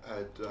 I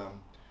had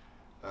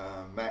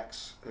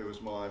Max, who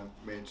was my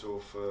mentor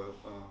for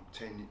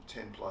 10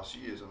 plus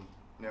years, and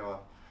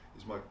now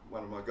is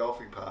one of my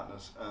golfing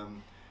partners.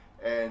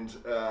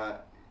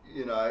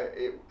 You know,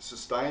 it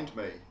sustained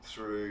me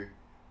through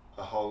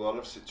a whole lot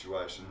of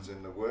situations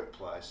in the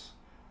workplace.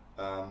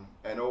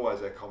 And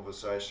always our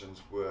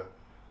conversations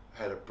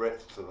had a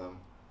breadth to them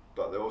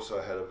but they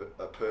also had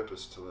a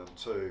purpose to them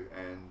too.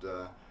 And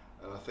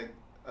I think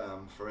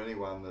for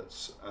anyone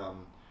that's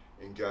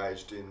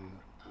engaged in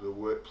the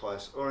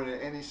workplace or in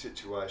any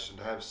situation,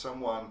 to have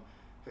someone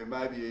who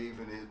maybe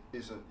even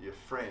isn't your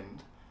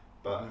friend,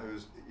 but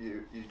who's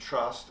you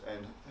trust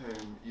and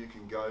whom you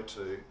can go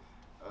to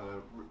on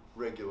a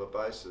regular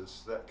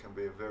basis, that can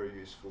be a very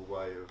useful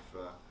way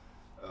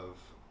of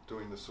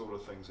doing the sort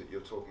of things that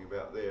you're talking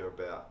about there,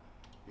 about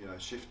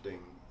shifting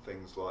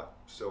things like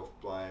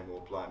self-blame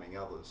or blaming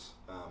others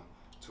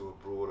to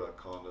a broader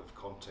kind of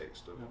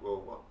context of,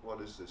 well,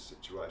 what is this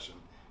situation?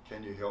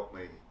 Can you help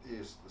me?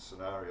 Here's the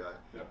scenario.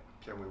 Yep.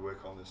 Can we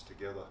work on this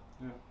together?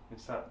 Yeah,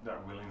 it's that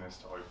willingness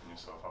to open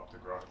yourself up to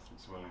growth.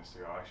 It's willingness to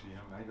go, actually,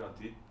 maybe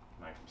I did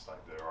make a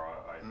mistake there, or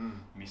I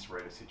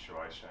misread a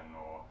situation,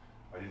 or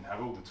I didn't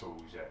have all the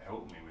tools yet.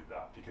 Help me with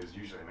that, because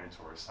usually a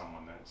mentor is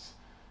someone that's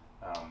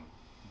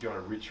got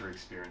a richer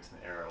experience in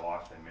the area of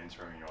life they're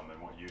mentoring you on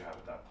than what you have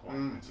at that point.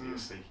 And so you're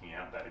seeking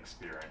out that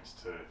experience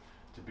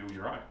to build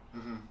your own.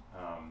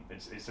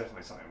 It's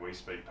definitely something we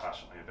speak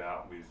passionately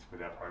about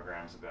with our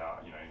programs,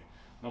 about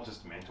not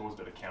just mentors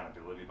but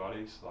accountability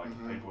buddies, like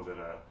people that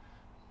are,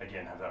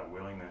 again, have that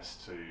willingness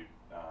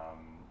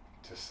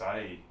to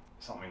say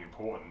something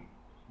important,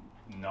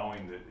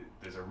 knowing that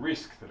there's a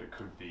risk that it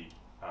could be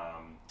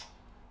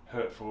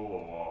hurtful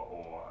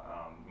or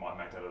might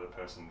make that other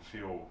person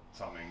feel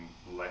something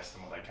less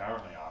than what they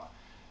currently are.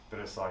 But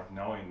it's like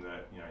knowing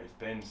that, if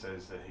Ben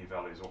says that he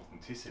values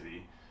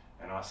authenticity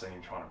and I see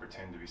him trying to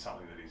pretend to be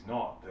something that he's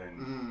not,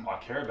 then I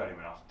care about him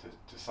enough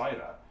to say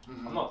that.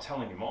 I'm not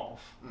telling him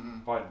off.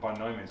 By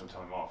no means I'm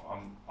telling him off.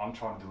 I'm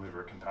trying to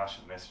deliver a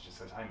compassionate message that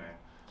says, hey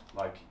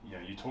man,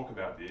 you talk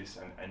about this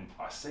and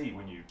I see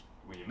when you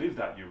live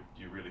that,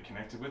 you're really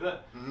connected with it.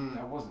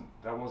 That wasn't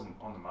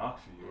on the mark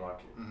for you.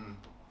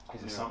 Is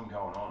there something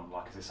going on?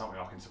 Is there something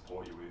I can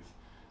support you with?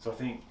 So I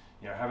think,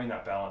 having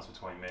that balance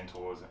between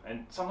mentors,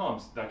 and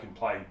sometimes they can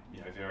play,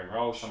 varying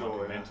roles. Someone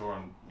can mentor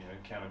and,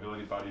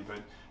 accountability buddy, but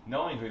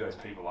knowing who those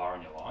people are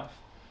in your life,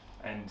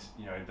 and,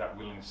 that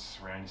willingness to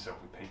surround yourself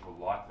with people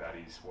like that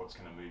is what's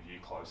going to move you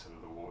closer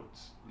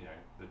towards,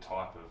 the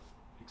type of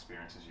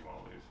experiences you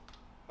want to live.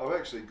 I've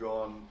actually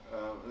gone,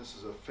 this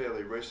is a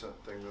fairly recent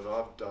thing that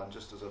I've done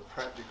just as a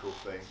practical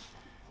thing,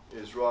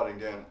 is writing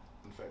down,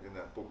 in fact in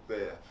that book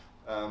there,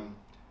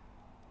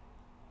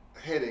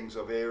 headings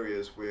of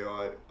areas where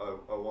I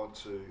want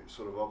to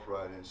sort of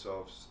operate in.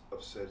 So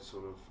I've said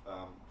sort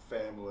of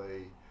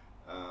family,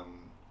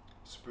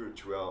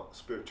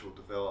 spiritual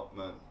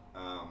development,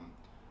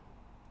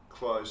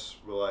 close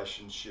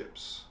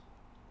relationships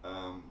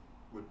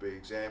would be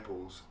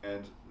examples,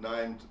 and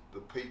named the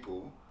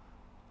people,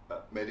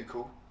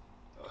 medical.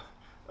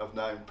 I've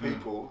named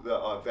people that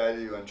I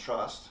value and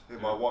trust,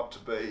 whom I want to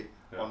be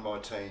on my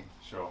team.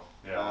 Sure.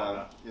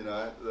 Yeah.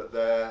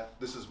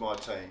 This is my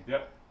team.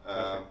 Yep.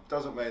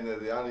 Doesn't mean they're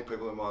the only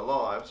people in my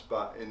lives,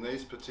 but in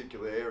these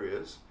particular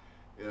areas,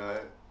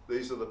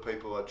 these are the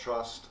people I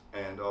trust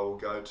and I will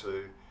go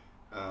to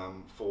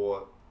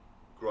for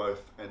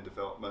growth and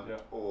development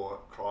or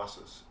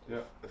crisis,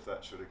 if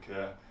that should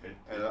occur.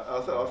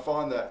 I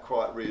find that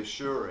quite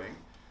reassuring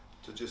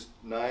to just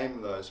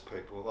name those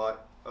people. Like,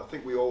 I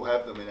think we all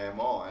have them in our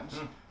minds,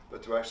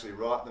 but to actually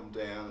write them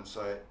down and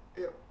say,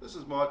 this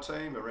is my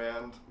team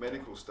around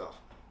medical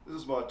stuff. This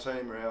is my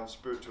team around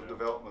spiritual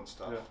development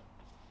stuff.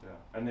 Yeah,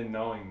 and then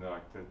knowing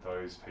that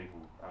those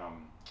people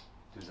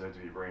deserve to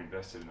be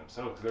reinvested in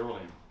themselves, because they're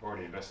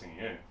already investing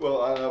in you.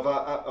 Well, and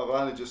I've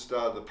only just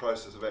started the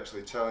process of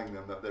actually telling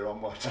them that they're on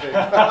my team.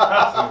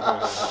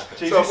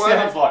 Jeez, so this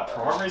sounds like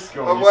primary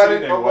school. I'm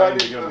waiting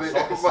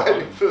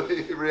for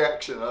the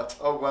reaction. I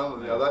told one of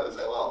them the other day, they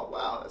said, oh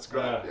wow, that's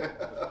great. Yeah.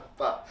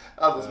 But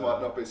others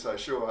might not be so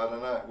sure, I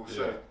don't know, we'll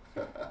see.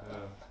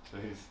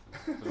 Jeez.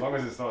 As long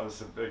as it's not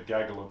just a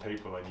gaggle of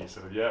people and you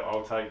sort of,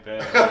 I'll take Ben.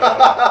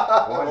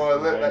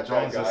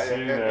 John's just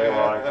sitting there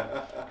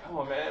like, come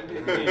on man,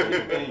 pick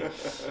me.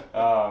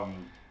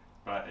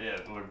 But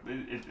look,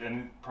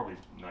 and probably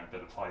no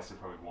better place to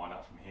probably wind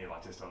up from here,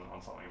 like just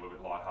on something a little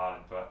bit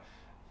lighthearted. But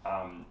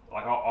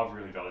I've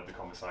really valued the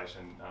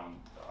conversation.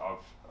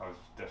 I've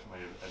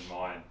definitely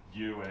admired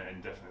you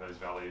and definitely those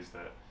values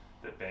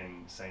that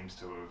Ben seems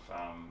to have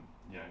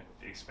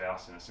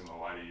espoused in a similar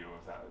way to you,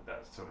 of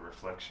that sort of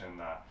reflection,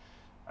 that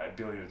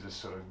ability to just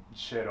sort of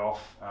shed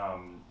off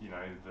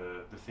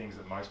the things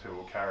that most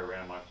people carry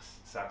around like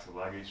sacks of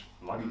luggage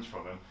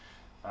for them,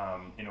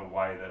 in a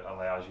way that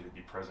allows you to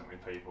be present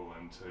with people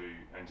and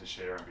to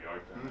share and be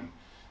open.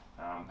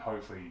 And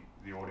hopefully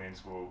the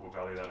audience will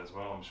value that as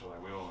well. I'm sure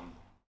they will. And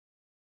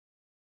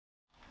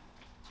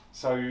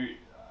so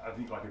I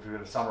think, like, if we were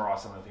to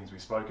summarise some of the things we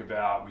spoke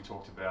about, we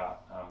talked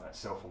about that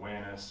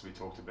self-awareness, we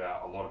talked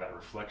about a lot about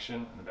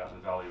reflection and about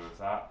the value of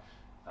that,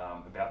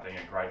 about being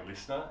a great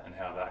listener and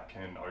how that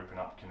can open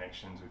up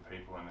connections with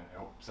people and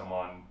help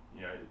someone,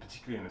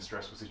 particularly in a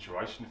stressful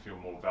situation, feel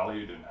more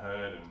valued and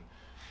heard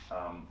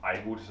and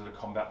able to sort of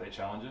combat their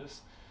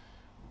challenges.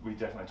 We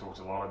definitely talked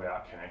a lot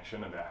about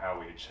connection, about how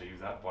we achieve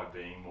that by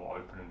being more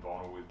open and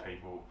vulnerable with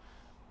people,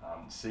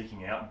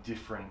 seeking out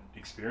different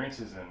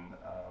experiences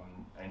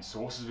and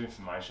sources of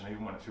information,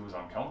 even when it feels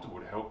uncomfortable,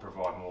 to help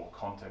provide more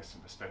context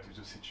and perspective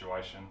to a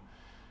situation.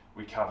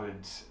 We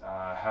covered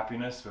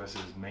happiness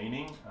versus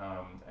meaning,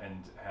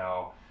 and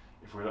how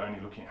if we're only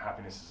looking at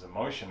happiness as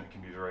emotion, it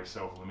can be very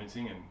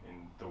self-limiting in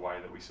the way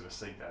that we sort of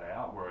seek that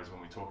out, whereas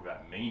when we talk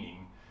about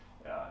meaning,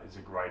 is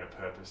a greater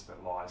purpose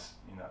that lies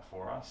in that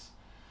for us.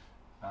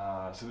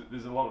 So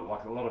there's a lot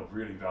of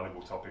really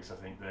valuable topics, I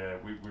think, there.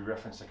 We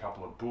referenced a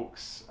couple of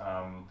books.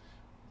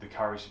 The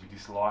Courage to be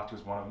Disliked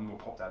was one of them. We'll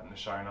pop that in the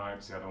show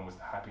notes. The other one was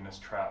The Happiness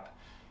Trap.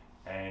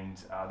 And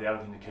the other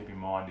thing to keep in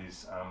mind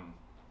is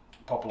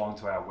pop along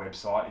to our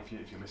website if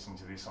you're listening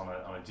to this on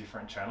a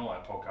different channel.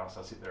 Our podcast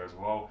does sit there as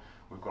well.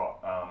 We've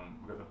got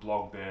the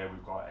blog there.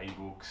 We've got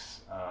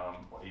ebooks,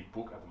 or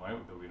ebook at the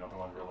moment. There'll be another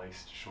one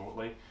released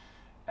shortly.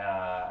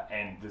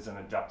 And there's an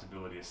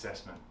adaptability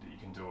assessment that you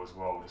can do as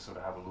well to sort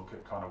of have a look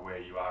at kind of where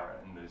you are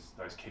at in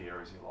those key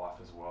areas of your life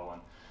as well.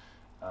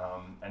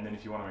 And then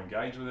if you want to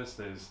engage with us,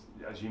 there's,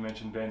 as you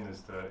mentioned, Ben,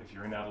 if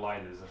you're in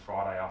Adelaide, there's a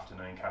Friday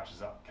afternoon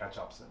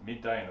catch-ups at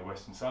midday in the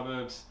western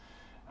suburbs,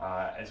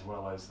 as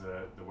well as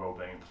the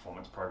wellbeing and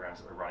performance programs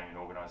that we're running in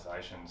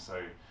organisations.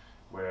 So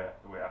we're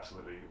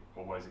absolutely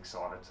always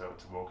excited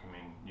to welcome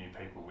in new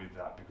people with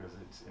that, because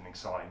it's an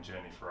exciting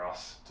journey for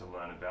us to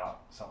learn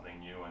about something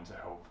new and to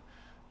help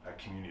a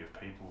community of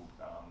people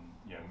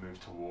move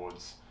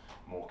towards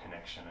more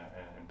connection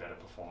and better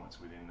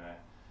performance within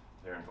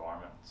their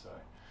environment. So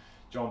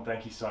John,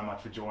 thank you so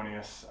much for joining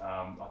us.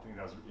 I think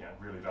that was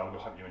really valuable.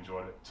 I hope you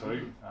enjoyed it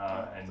too.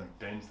 And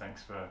Ben,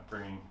 thanks for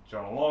bringing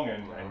John along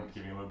and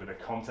giving a little bit of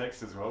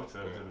context as well to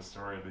the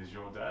story of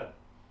your dad.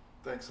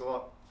 Thanks a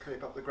lot.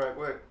 Keep up the great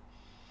work.